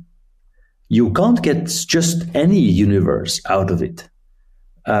construction, you can't get just any universe out of it.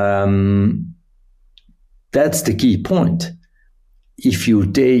 That's the key point. If you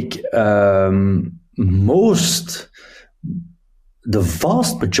take the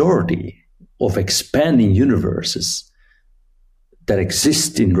vast majority of expanding universes that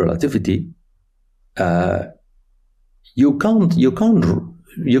exist in relativity, you can't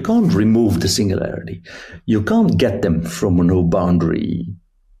remove the singularity. You can't get them from a no boundary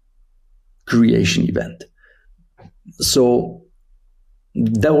creation event. So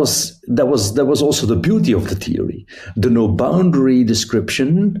that was also the beauty of the theory. The no boundary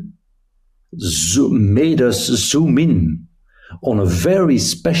description made us zoom in on a very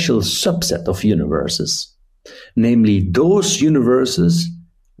special subset of universes, namely those universes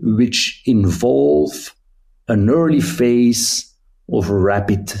which involve an early phase of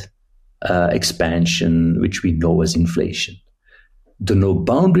rapid expansion, which we know as inflation. The no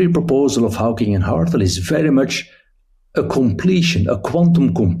boundary proposal of Hawking and Hartle is very much a completion, a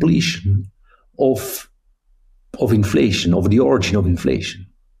quantum completion of inflation, of the origin of inflation.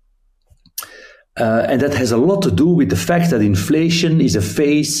 And that has a lot to do with the fact that inflation is a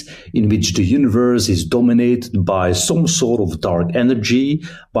phase in which the universe is dominated by some sort of dark energy,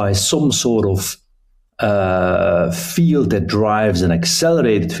 by some sort of field that drives an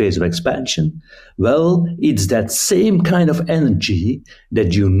accelerated phase of expansion. Well, it's that same kind of energy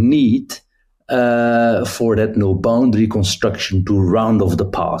that you need for that no boundary construction to round off the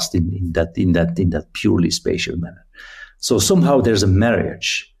past in that purely spatial manner. So somehow there's a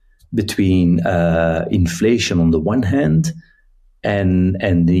marriage between inflation on the one hand and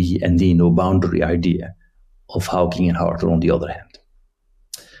the no boundary idea of Hawking and Harter on the other hand.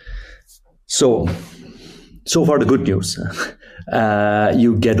 So far the good news.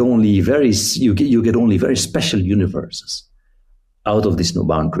 You get only very special universes out of this no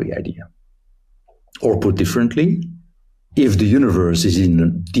boundary idea. Or put differently, if the universe is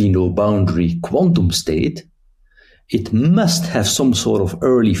in the no boundary quantum state, it must have some sort of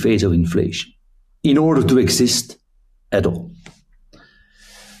early phase of inflation in order to exist at all.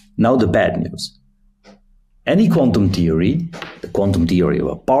 Now the bad news. Any quantum theory, the quantum theory of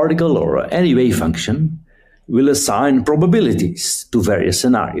a particle or any wave function, will assign probabilities to various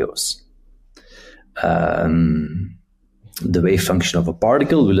scenarios. The wave function of a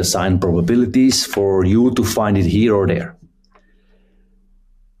particle will assign probabilities for you to find it here or there.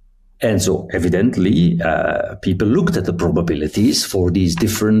 And so evidently, people looked at the probabilities for these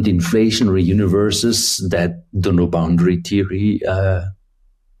different inflationary universes that the no boundary theory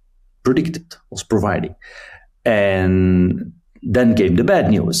was providing. And then came the bad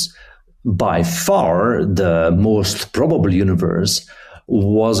news. By far, the most probable universe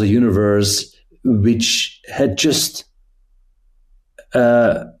was a universe which had just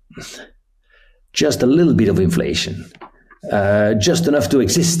a little bit of inflation. Just enough to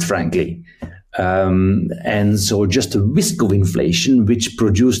exist, frankly. And so just a whisk of inflation, which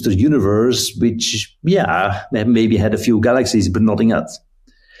produced a universe which, maybe had a few galaxies, but nothing else.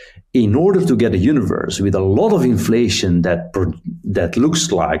 In order to get a universe with a lot of inflation that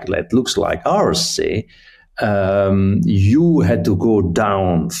looks like ours, say, you had to go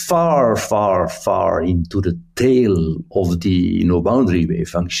down far, far, far into the tail of the no boundary wave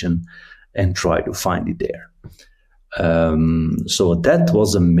function and try to find it there. So that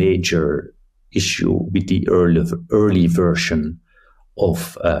was a major issue with the early version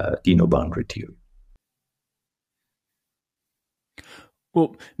of the no boundary theory.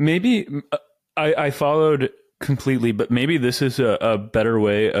 Well, maybe I followed completely, but maybe this is a better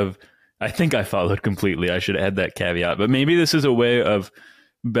way of, I think I followed completely. I should add that caveat, but maybe this is a way of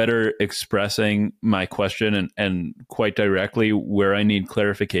better expressing my question and quite directly where I need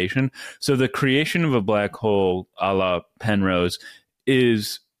clarification. So the creation of a black hole a la Penrose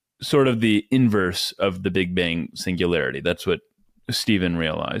is sort of the inverse of the Big Bang singularity. That's what Stephen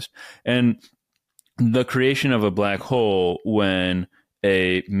realized. And the creation of a black hole when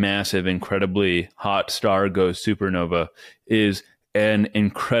a massive, incredibly hot star goes supernova is an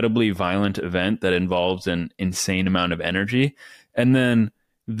incredibly violent event that involves an insane amount of energy. And then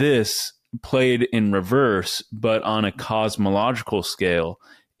this, played in reverse, but on a cosmological scale,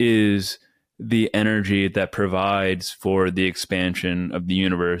 is the energy that provides for the expansion of the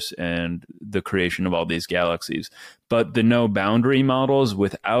universe and the creation of all these galaxies. But the no boundary models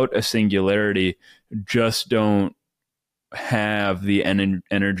without a singularity just don't have the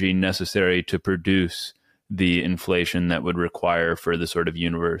energy necessary to produce the inflation that would require for the sort of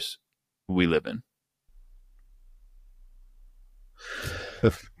universe we live in.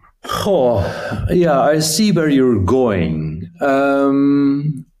 Oh, yeah, I see where you're going.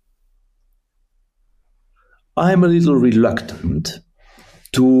 I'm a little reluctant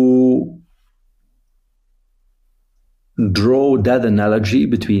to draw that analogy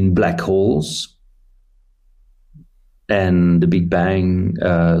between black holes and the Big Bang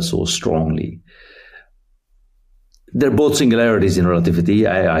so strongly. They're both singularities in relativity.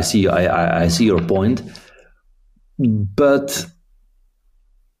 I see your point, but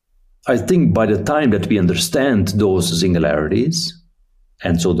I think by the time that we understand those singularities,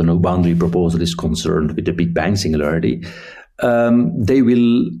 and so the no boundary proposal is concerned with the Big Bang singularity, they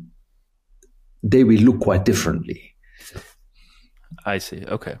will look quite differently. I see.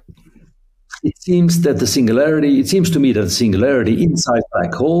 Okay. It seems to me that the singularity inside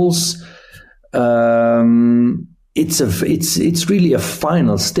black holes, it's really a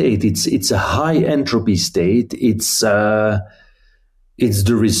final state. It's a high entropy state. It's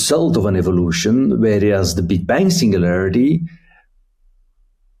the result of an evolution, whereas the Big Bang singularity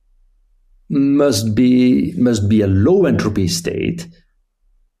must be a low entropy state.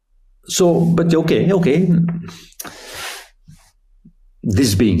 So, but okay.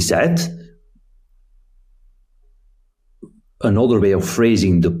 This being said, another way of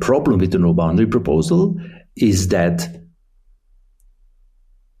phrasing the problem with the no boundary proposal is that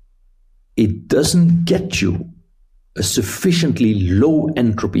it doesn't get you a sufficiently low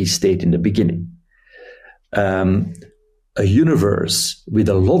entropy state in the beginning. A universe with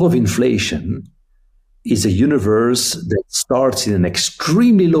a lot of inflation is a universe that starts in an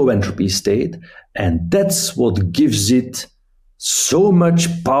extremely low entropy state, and that's what gives it so much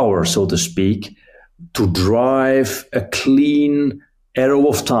power, so to speak, to drive a clean arrow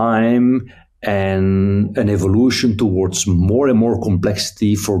of time and an evolution towards more and more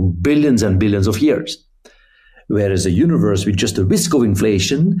complexity for billions and billions of years. Whereas a universe with just a whisk of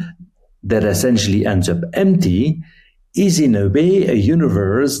inflation that essentially ends up empty is in a way a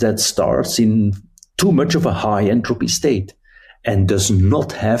universe that starts in too much of a high entropy state and does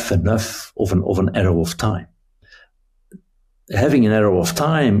not have enough of an arrow of time. Having an arrow of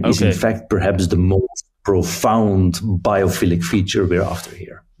time is in fact perhaps the most profound biophilic feature we're after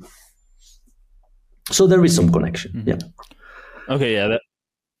here. So there is some connection. Yeah. Okay.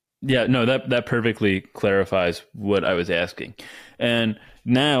 Yeah. That perfectly clarifies what I was asking. And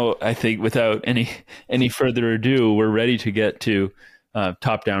now I think without any further ado, we're ready to get to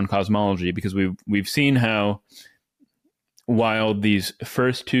top-down cosmology, because we've seen how, while these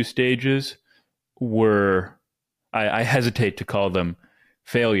first two stages were, I hesitate to call them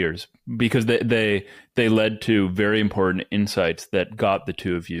failures, because they led to very important insights that got the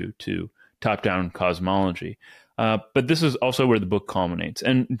two of you to top-down cosmology. But this is also where the book culminates.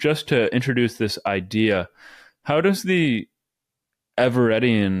 And just to introduce this idea, how does the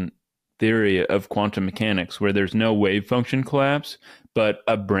Everettian theory of quantum mechanics, where there's no wave function collapse, but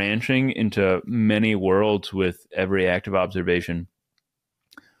a branching into many worlds with every active observation,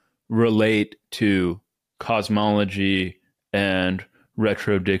 relate to cosmology and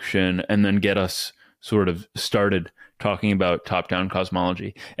retrodiction, and then get us sort of started talking about top-down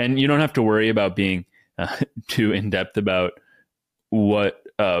cosmology? And you don't have to worry about being too in-depth about what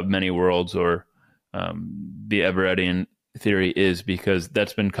many worlds or the Everettian theory is, because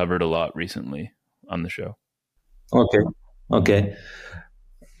that's been covered a lot recently on the show. Okay.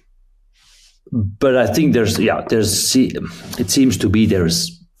 But I think it seems to be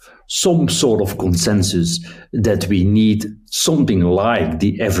there's some sort of consensus that we need something like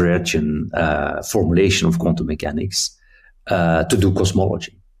the Everettian formulation of quantum mechanics to do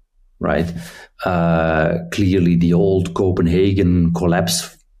cosmology, right? Clearly, the old Copenhagen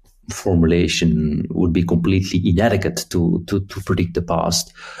collapse formulation would be completely inadequate to predict the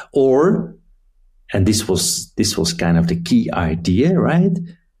past. And this was kind of the key idea, right?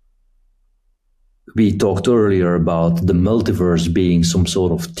 We talked earlier about the multiverse being some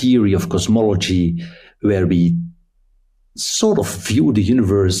sort of theory of cosmology where we sort of view the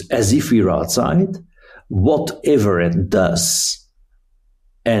universe as if we're outside. Whatever it does,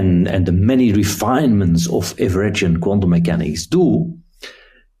 and the many refinements of Everettian quantum mechanics do,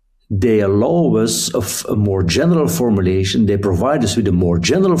 they allow us of a more general formulation. They provide us with a more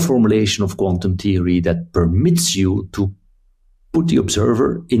general formulation of quantum theory that permits you to put the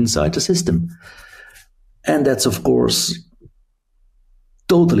observer inside the system. And that's, of course,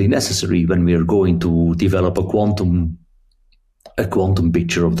 totally necessary when we are going to develop a quantum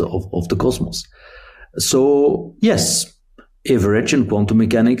picture of the cosmos. So, yes, Everettian quantum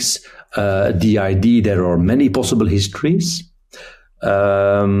mechanics, the idea there are many possible histories,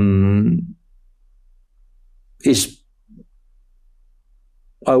 is,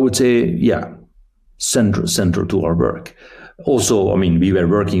 I would say, central to our work. Also, I mean, we were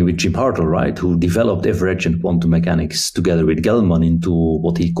working with Jim Hartle, right, who developed Everettian quantum mechanics together with Gell-Mann into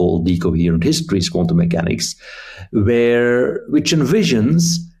what he called decoherent histories quantum mechanics, which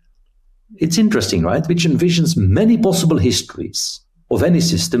envisions, it's interesting, right, which envisions many possible histories of any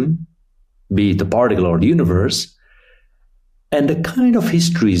system, be it the particle or the universe. And the kind of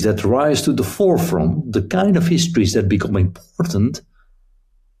histories that rise to the forefront, the kind of histories that become important,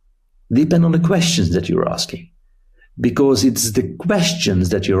 depend on the questions that you're asking. Because it's the questions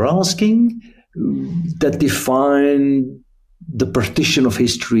that you're asking that define the partition of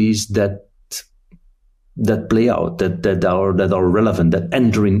histories that play out, that are relevant, that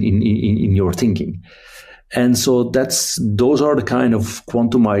enter in your thinking. And so those are the kind of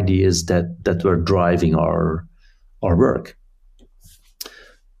quantum ideas that were driving our work.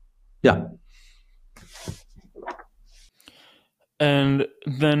 Yeah. And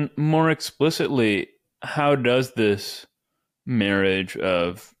then more explicitly, how does this marriage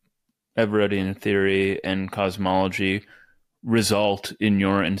of Everettian theory and cosmology result in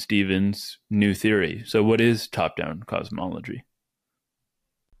your and Stephen's new theory? So what is top-down cosmology?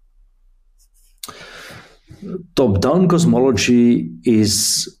 top-down cosmology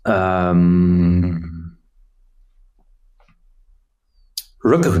is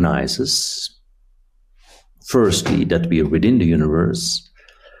recognizes, firstly, that we are within the universe.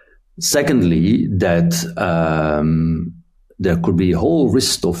 Secondly, that there could be a whole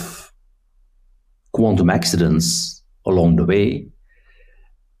list of quantum accidents along the way,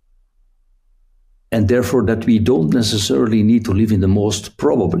 and therefore that we don't necessarily need to live in the most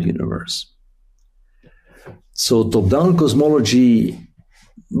probable universe. So top-down cosmology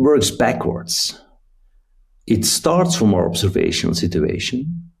works backwards. It starts from our observational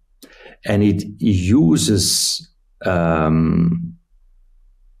situation, and it uses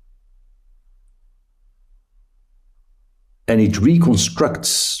and it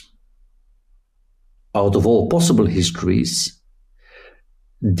reconstructs out of all possible histories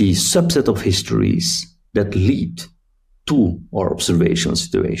the subset of histories that lead to our observational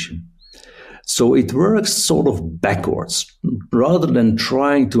situation. So it works sort of backwards, rather than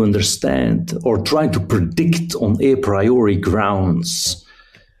trying to understand or trying to predict on a priori grounds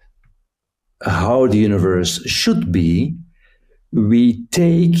how the universe should be. We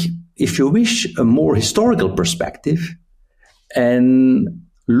take, if you wish, a more historical perspective and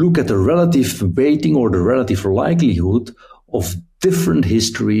look at the relative weighting or the relative likelihood of different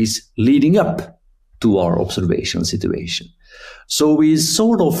histories leading up to our observational situation. So we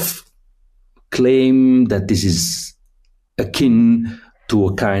sort of claim that this is akin to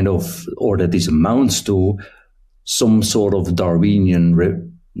a kind of, or that this amounts to some sort of Darwinian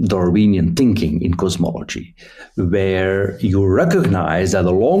thinking in cosmology, where you recognize that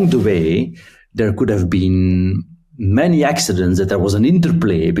along the way there could have been many accidents, that there was an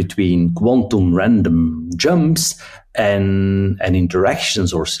interplay between quantum random jumps and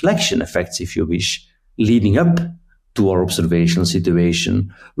interactions or selection effects, if you wish, leading up to our observational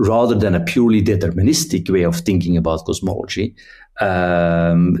situation, rather than a purely deterministic way of thinking about cosmology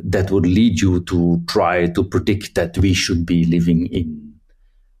that would lead you to try to predict that we should be living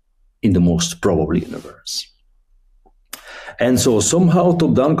in the most probable universe. And so somehow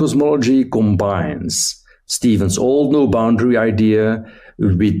top-down cosmology combines Stephen's old no-boundary idea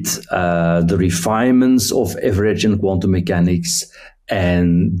with the refinements of Everettian quantum mechanics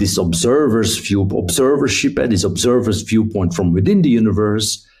and this observership, this observer's viewpoint from within the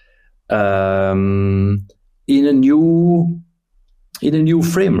universe, in a new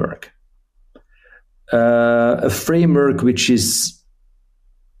framework, a framework which is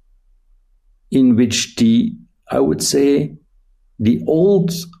in which I would say, the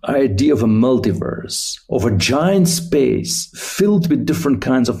old idea of a multiverse, of a giant space filled with different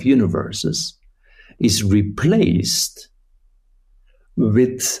kinds of universes, is replaced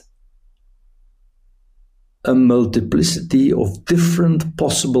with a multiplicity of different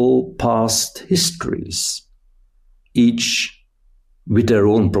possible past histories, each with their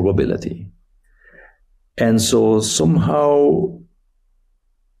own probability. And so somehow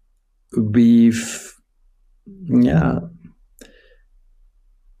the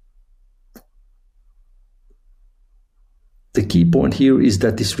key point here is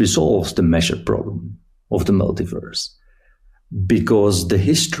that this resolves the measured problem of the multiverse, because the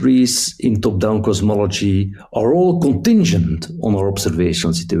histories in top-down cosmology are all contingent on our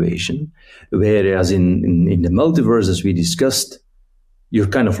observational situation, whereas in the multiverse, as we discussed, you're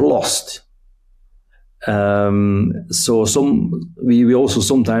kind of lost. So we also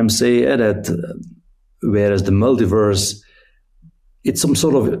sometimes say that whereas the multiverse, it's some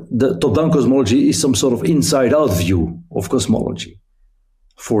sort of, the top-down cosmology is some sort of inside-out view of cosmology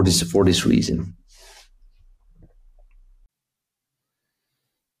for this reason.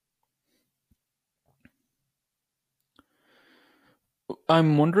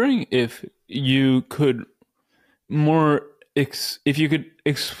 I'm wondering if you could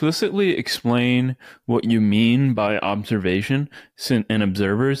explicitly explain what you mean by observation and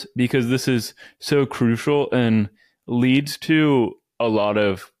observers, because this is so crucial and leads to a lot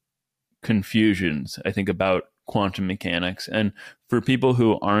of confusions, I think, about quantum mechanics. And for people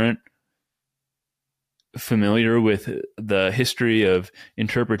who aren't familiar with the history of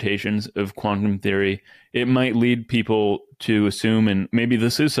interpretations of quantum theory, it might lead people to assume, and maybe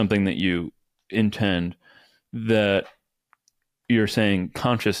this is something that you intend, that you're saying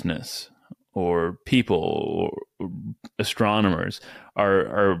consciousness or people or astronomers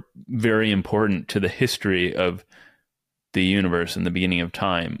are very important to the history of the universe and the beginning of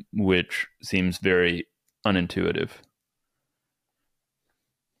time, which seems very unintuitive.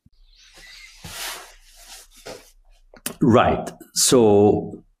 Right.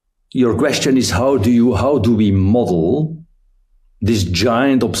 So your question is, how do we model this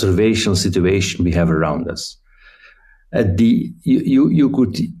giant observational situation we have around us.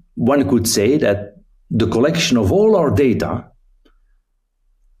 One could say that the collection of all our data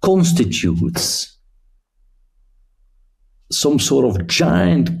constitutes some sort of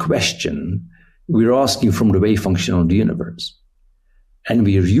giant question we're asking from the wave function of the universe. And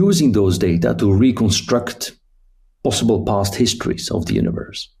we're using those data to reconstruct possible past histories of the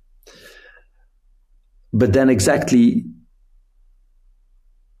universe. But then exactly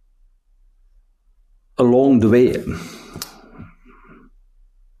along the way,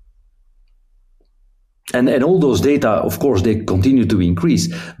 and all those data, of course, they continue to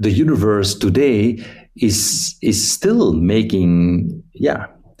increase. The universe today is still making,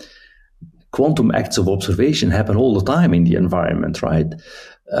 quantum acts of observation happen all the time in the environment, right?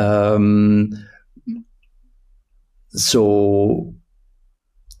 So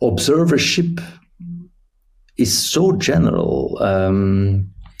observership is so general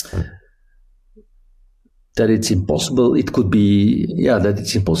that it's impossible. It could be, that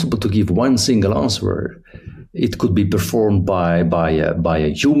it's impossible to give one single answer. It could be performed by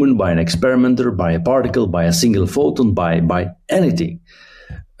a human, by an experimenter, by a particle, by a single photon, by anything.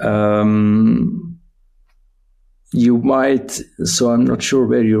 You might, so I'm not sure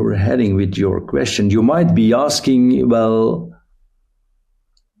where you're heading with your question. You might be asking, well,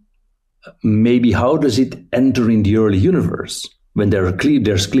 maybe how does it enter in the early universe when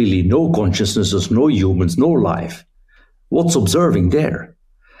there's clearly no consciousness, no humans, no life? What's observing there?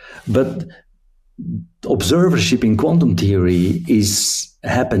 But observership in quantum theory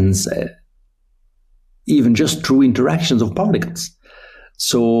happens even just through interactions of particles.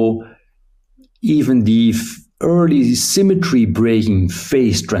 So even the early symmetry breaking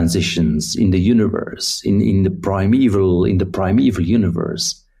phase transitions in the universe, in the primeval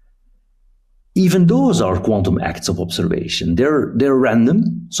universe, even those are quantum acts of observation. They're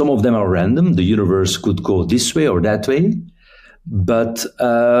random. Some of them are random. The universe could go this way or that way, but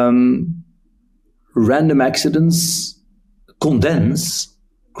random accidents condense,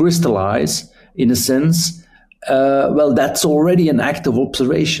 crystallize, in a sense. That's already an act of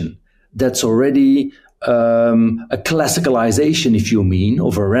observation. That's already a classicalization, if you mean,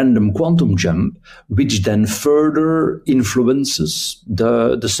 of a random quantum jump, which then further influences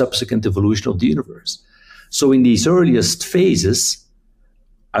the subsequent evolution of the universe. So in these earliest phases,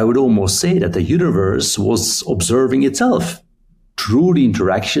 I would almost say that the universe was observing itself through the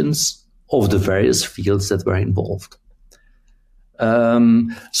interactions of the various fields that were involved.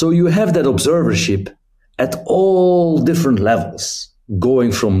 So you have that observership at all different levels,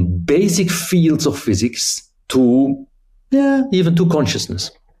 going from basic fields of physics to, even to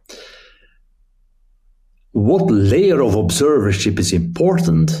consciousness. What layer of observership is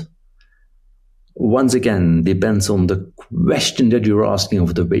important, once again, depends on the question that you're asking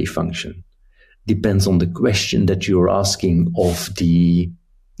of the wave function. Depends on the question that you're asking of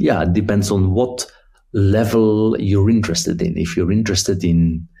depends on what level you're interested in. If you're interested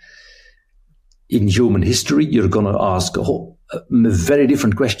in human history, you're going to ask very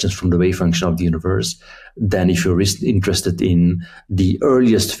different questions from the wave function of the universe than if you're interested in the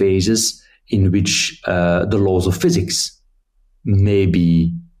earliest phases in which the laws of physics may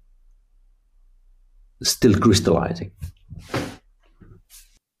be still crystallizing.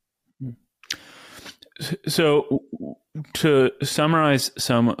 So to summarize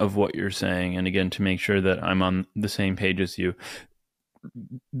some of what you're saying, and again, to make sure that I'm on the same page as you,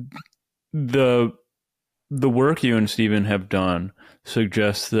 the work you and Stephen have done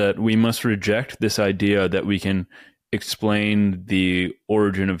suggests that we must reject this idea that we can explain the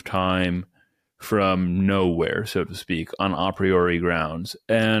origin of time from nowhere, so to speak, on a priori grounds,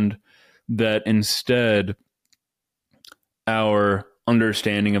 and that instead our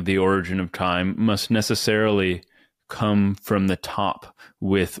understanding of the origin of time must necessarily come from the top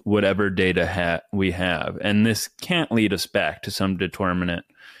with whatever data we have. And this can't lead us back to some determinate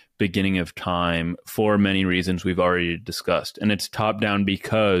beginning of time for many reasons we've already discussed. And it's top down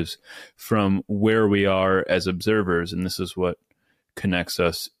because from where we are as observers, and this is what connects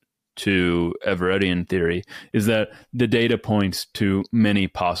us to Everettian theory, is that the data points to many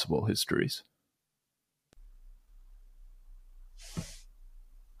possible histories.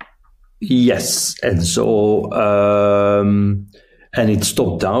 Yes, and so and it's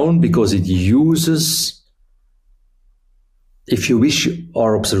top down because it uses, if you wish,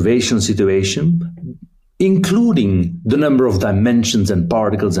 our observation situation, including the number of dimensions and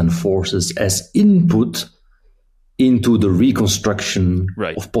particles and forces as input into the reconstruction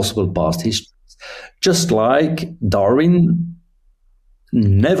of possible past histories. Just like Darwin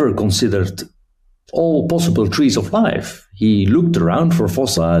never considered all possible trees of life. He looked around for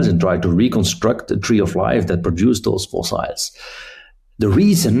fossils and tried to reconstruct a tree of life that produced those fossils. The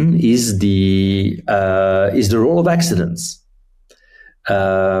reason is the role of accidents.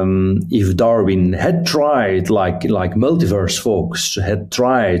 If Darwin had tried, like multiverse folks, had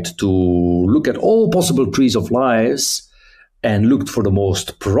tried to look at all possible trees of lives and looked for the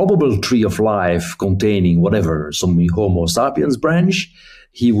most probable tree of life containing whatever, some Homo sapiens branch,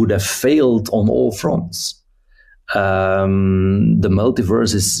 he would have failed on all fronts. The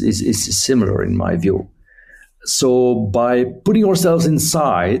multiverse is similar in my view. So by putting ourselves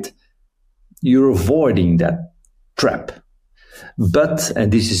inside, you're avoiding that trap. But,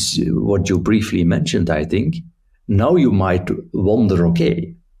 and this is what you briefly mentioned, I think, now you might wonder,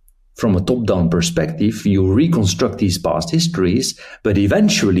 okay, from a top-down perspective, you reconstruct these past histories, but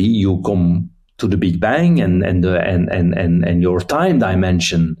eventually you come to the Big Bang and your time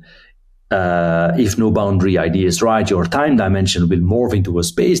dimension, if no boundary idea is right, your time dimension will morph into a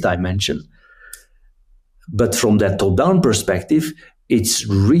space dimension. But from that top-down perspective, it's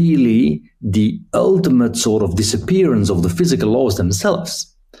really the ultimate sort of disappearance of the physical laws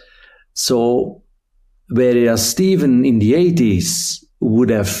themselves. So, whereas Stephen in the 80s would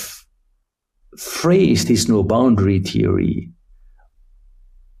have phrased his no-boundary theory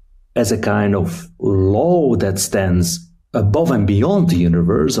as a kind of law that stands above and beyond the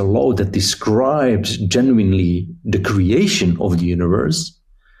universe, a law that describes genuinely the creation of the universe,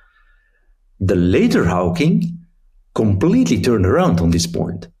 the later Hawking completely turned around on this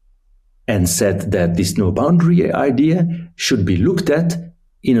point and said that this no-boundary idea should be looked at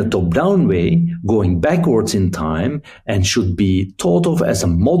in a top-down way, going backwards in time, and should be thought of as a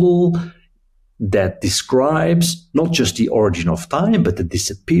model that describes not just the origin of time, but the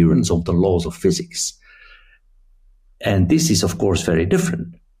disappearance of the laws of physics. And this is, of course, very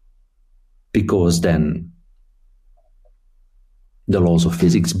different, because then the laws of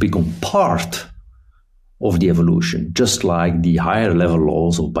physics become part of the evolution, just like the higher level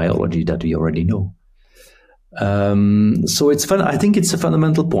laws of biology that we already know. So it's fun. I think it's a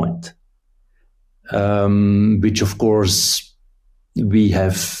fundamental point, which of course we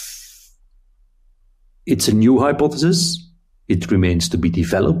have. It's a new hypothesis. It remains to be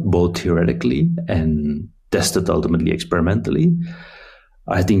developed both theoretically and tested ultimately experimentally.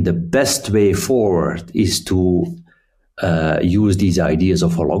 I think the best way forward is to use these ideas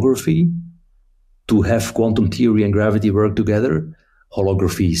of holography to have quantum theory and gravity work together.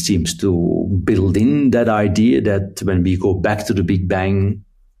 Holography seems to build in that idea that when we go back to the Big Bang,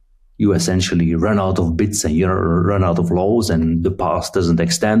 you essentially run out of bits and you run out of laws and the past doesn't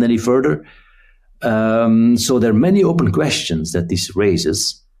extend any further. So there are many open questions that this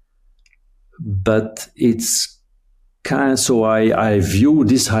raises, but it's kind of, so I view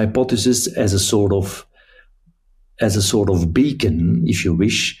this hypothesis as a sort of beacon, if you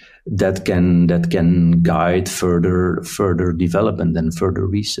wish, that can guide further development and further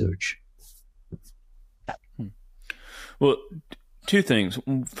research. Well, two things.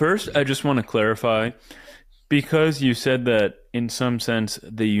 First, I just want to clarify, because you said that in some sense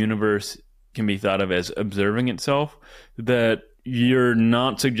the universe can be thought of as observing itself, that you're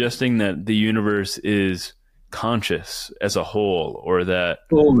not suggesting that the universe is conscious as a whole, or that...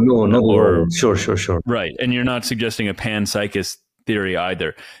 Oh, no, not or Sure. Right. And you're not suggesting a panpsychist theory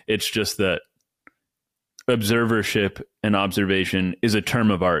either. It's just that observership and observation is a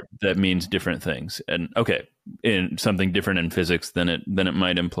term of art that means different things. And okay, in something different in physics than it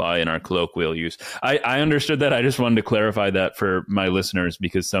might imply in our colloquial use. I understood that. I just wanted to clarify that for my listeners,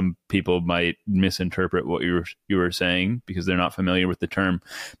 because some people might misinterpret what you were saying because they're not familiar with the term.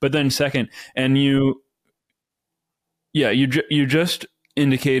 But then second, and you just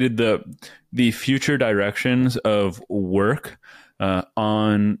indicated the future directions of work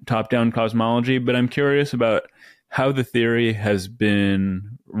on top-down cosmology, but I'm curious about how the theory has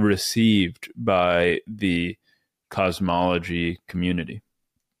been received by the cosmology community.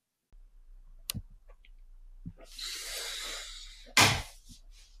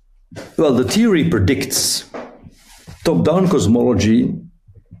 Well, the theory predicts, top-down cosmology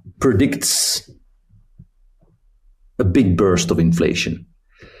predicts a big burst of inflation.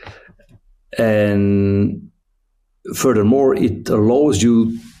 And furthermore, it allows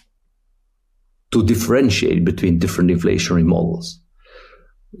you to differentiate between different inflationary models.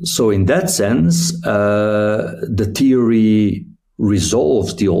 So in that sense, the theory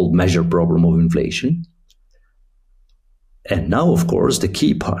resolves the old measure problem of inflation. And now, of course, the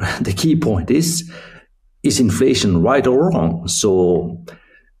key point is inflation right or wrong? So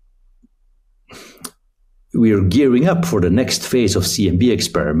we are gearing up for the next phase of CMB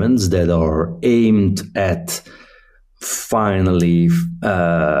experiments that are aimed at finally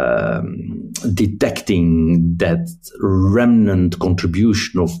detecting that remnant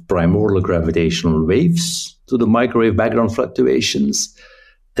contribution of primordial gravitational waves to the microwave background fluctuations.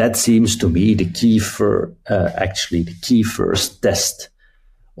 That seems to me the key for actually the key first test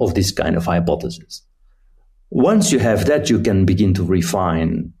of this kind of hypothesis. Once you have that, you can begin to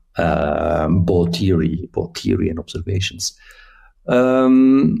refine both theory and observations.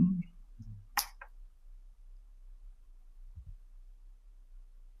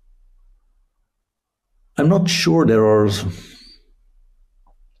 I'm not sure there are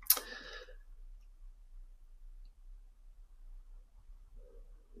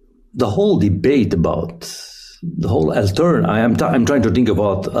the whole debate about the whole I'm trying to think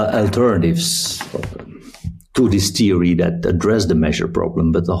about alternatives to this theory that address the measure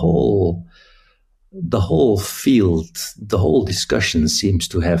problem, but the whole field, the whole discussion seems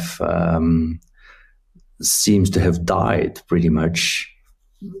to have died pretty much,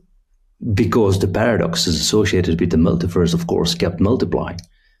 because the paradoxes associated with the multiverse, of course, kept multiplying.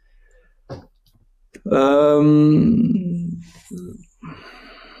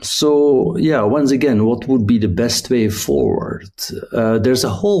 So, yeah, once again, what would be the best way forward? There's a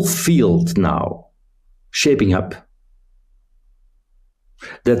whole field now shaping up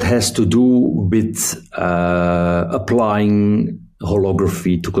that has to do with applying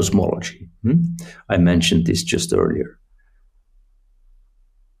holography to cosmology. I mentioned this just earlier.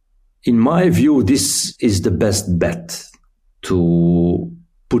 In my view, this is the best bet to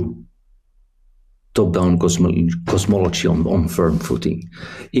put top-down cosmology on firm footing.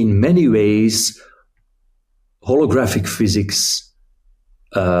 In many ways, holographic physics,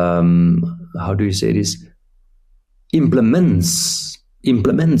 how do you say this, implements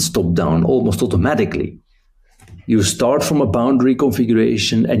top-down almost automatically. You start from a boundary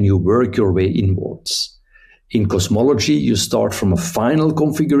configuration and you work your way inwards. In cosmology, you start from a final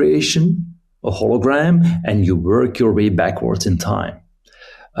configuration, a hologram, and you work your way backwards in time.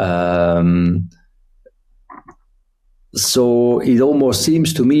 So it almost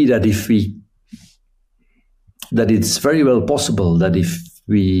seems to me that it's very well possible that if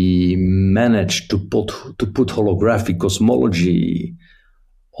we manage to put holographic cosmology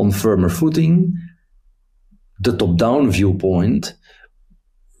on firmer footing, the top-down viewpoint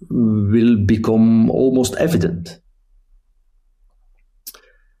will become almost evident.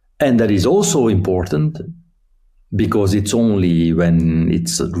 And that is also important because it's only when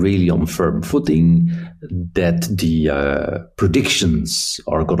it's really on firm footing that the predictions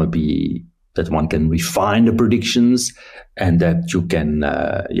are going to be, that one can refine the predictions and that you can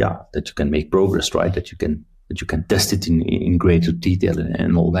make progress, right? That you can test it in greater detail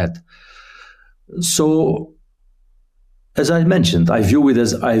and all that. So, as I mentioned, I view it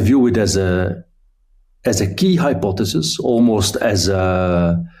as a key hypothesis, almost as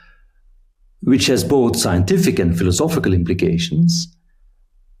which has both scientific and philosophical implications,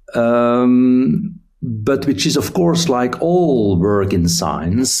 but which is, of course, like all work in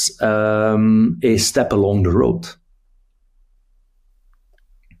science, a step along the road.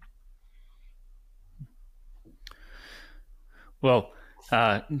 Well,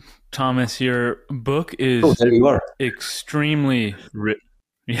 Thomas, your book is there you are. Extremely rich.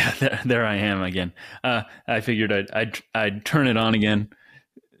 Yeah, there I am again. I figured I'd turn it on again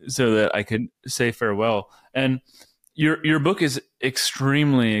so that I could say farewell. And your book is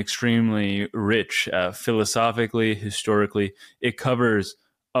extremely, extremely rich, philosophically, historically. It covers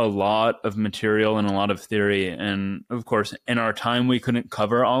a lot of material and a lot of theory. And of course, in our time, we couldn't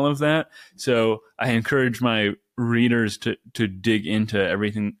cover all of that. So I encourage my readers to dig into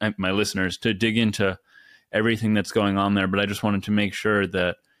everything, my listeners, to dig into everything that's going on there. But I just wanted to make sure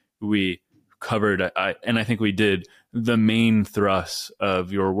that we covered, and I think we did, the main thrusts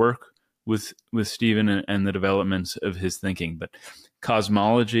of your work with Stephen and the developments of his thinking. But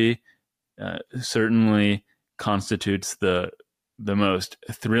cosmology certainly constitutes the most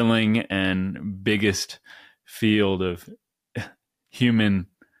thrilling and biggest field of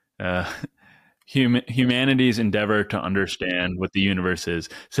humanity's endeavor to understand what the universe is.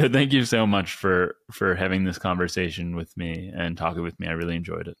 So thank you so much for having this conversation with me and talking with me. I really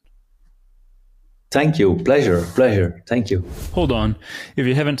enjoyed it. Thank you. Pleasure. Thank you. Hold on. If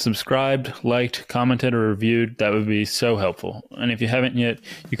you haven't subscribed, liked, commented, or reviewed, that would be so helpful. And if you haven't yet,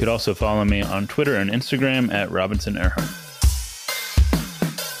 you could also follow me on Twitter and Instagram at Robinson Earhart.